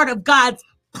a part of God's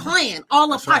plan.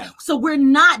 That's right. So we're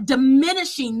not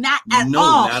diminishing that at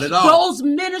all. Not at all. Those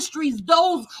ministries,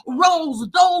 those roles,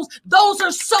 those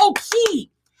are so key.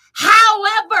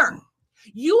 However,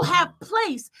 you have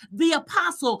placed the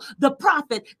apostle, the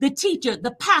prophet, the teacher,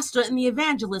 the pastor, and the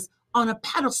evangelist on a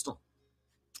pedestal.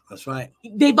 That's right.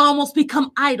 They've almost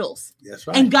become idols. That's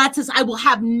right. And God says, I will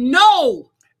have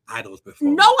no idols before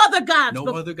me. No other gods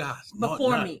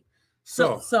before me.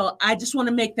 So I just want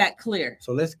to make that clear.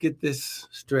 So let's get this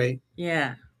straight.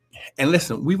 Yeah. And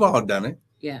listen, we've all done it.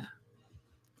 Yeah.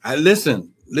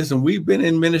 Listen, we've been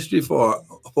in ministry for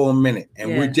a minute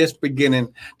and we're just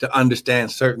beginning to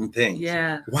understand certain things.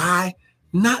 Yeah. Why?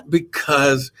 Not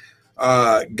because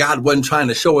God wasn't trying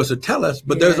to show us or tell us,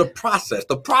 but there's a process.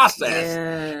 The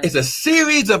process is a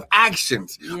series of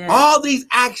actions. Yeah. All these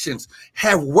actions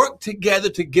have worked together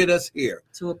to get us here.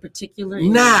 To a particular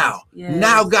Now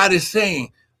God is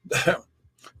saying,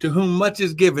 to whom much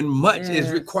is given, much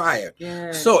is required.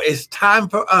 Yes. So it's time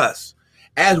for us,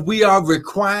 as we are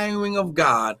requiring of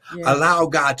God, allow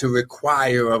God to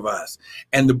require of us.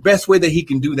 And the best way that he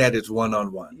can do that is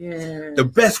one-on-one. Yes. The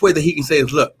best way that he can say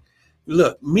is, look,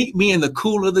 meet me in the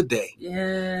cool of the day.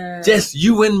 Yeah. Just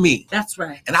you and me. That's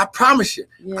right. And I promise you,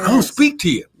 I don't speak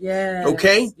to you. Yeah.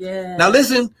 Okay? Yeah. Now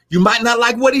listen, you might not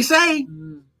like what he say,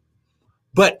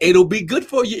 but it'll be good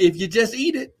for you if you just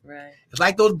eat it. Right. It's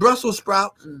like those Brussels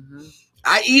sprouts.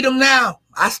 I eat them now.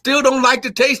 I still don't like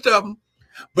the taste of them,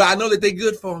 but I know that they're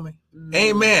good for me.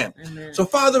 Amen. So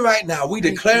Father, right now, we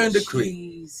declare and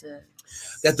decree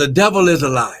that the devil is a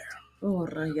liar.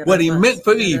 What he meant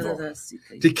for evil,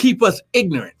 to keep us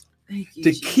ignorant,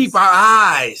 to keep our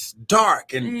eyes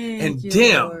dark and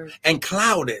dim Lord. And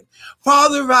clouded.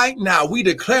 Father, right now, we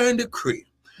declare and decree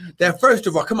that first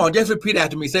of all, come on, just repeat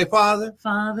after me. Say, Father,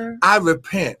 I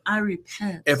repent.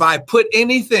 If I put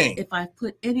anything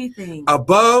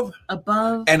above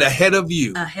and ahead of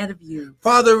you.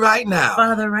 Father, right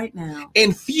now,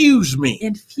 infuse me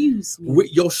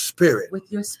with your spirit.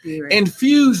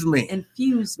 Infuse me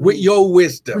with your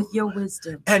wisdom.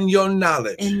 And your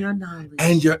knowledge.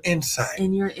 And your insight.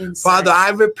 Father, I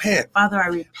repent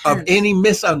of any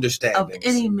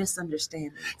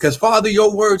misunderstanding. Because Father,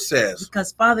 your word says,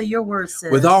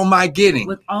 with all my getting,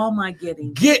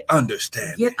 get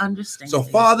understanding. So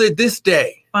Father, this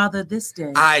day,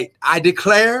 I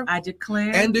declare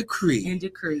and decree,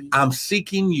 I'm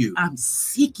seeking you. I'm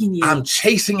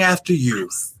chasing after you.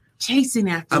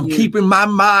 I'm keeping my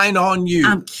mind on you.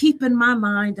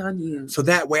 So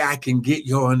that way I can get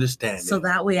your understanding.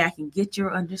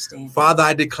 Father,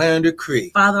 I declare and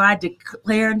decree. I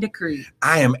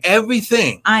am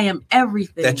everything.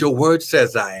 That your word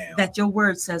says I am.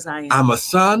 I'm a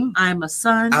son. I'm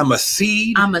a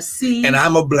seed. And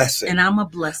I'm a blessing.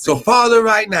 So Father,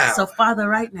 right now,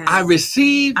 I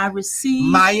receive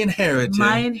my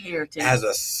inheritance as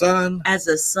a son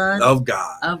of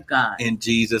God. In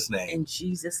Jesus' name.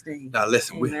 Now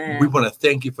listen, we want to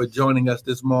thank you for joining us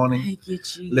this morning. Thank you,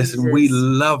 Jesus. Listen, we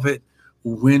love it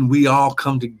when we all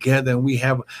come together and we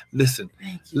have, listen,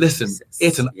 Jesus.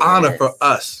 It's an honor for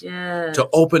us to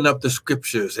open up the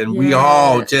scriptures and we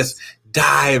all just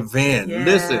dive in.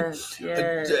 Yes,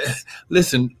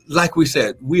 Listen, like we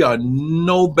said, we are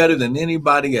no better than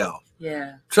anybody else.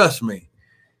 Yeah. Trust me.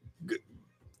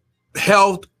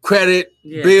 Health, credit,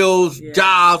 bills,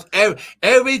 jobs,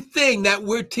 everything that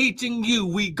we're teaching you,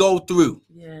 we go through.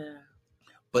 Yeah.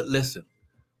 But listen,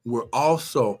 we're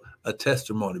also a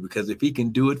testimony, because if he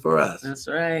can do it for us, that's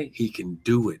right, he can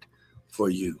do it for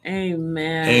you.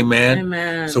 Amen. Amen.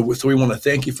 Amen. So we want to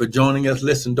thank you for joining us.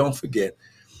 Listen, don't forget,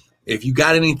 if you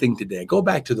got anything today, go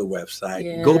back to the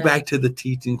website, go back to the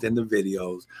teachings and the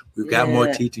videos. We've got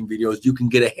more teaching videos. You can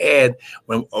get ahead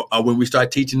when we start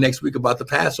teaching next week about the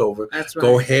Passover. That's right.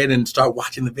 Go ahead and start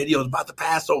watching the videos about the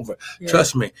Passover.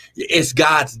 Trust me, it's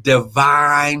God's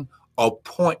divine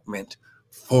appointment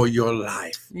for your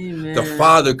life. Amen. The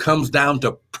Father comes down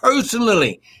to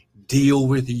personally deal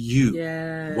with you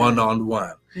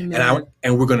one-on-one.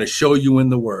 And we're going to show you in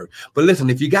the Word. But listen,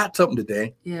 if you got something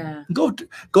today, go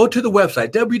to the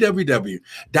website,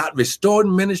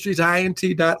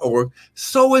 www.restoredministriesint.org.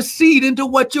 Sow a seed into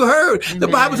what you heard. Amen. The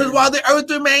Bible says, while the earth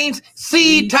remains,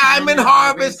 seed time and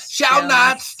harvest shall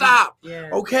not stop.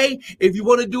 Okay? If you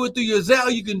want to do it through your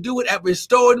Zelle, you can do it at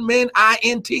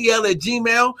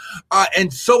restoredmenintl@gmail,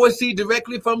 and sow a seed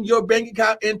directly from your bank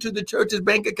account into the church's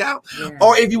bank account.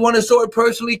 Or if you want to sow it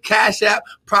personally, Cash App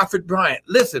Prophet Bryant.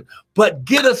 Listen, but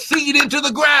get a seed into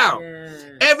the ground.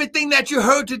 Everything that you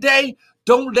heard today,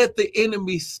 don't let the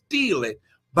enemy steal it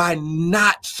by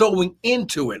not sowing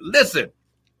into it. Listen,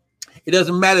 it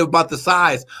doesn't matter about the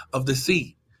size of the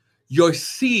seed. Your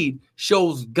seed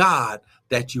shows God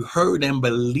that you heard and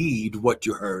believed what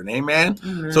you heard. Amen.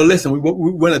 So listen, we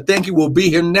want to thank you. We'll be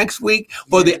here next week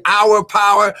for the Hour of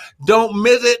Power. Don't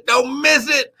miss it. Don't miss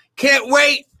it. Can't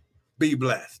wait. Be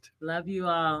blessed. Love you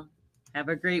all. Have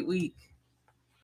a great week.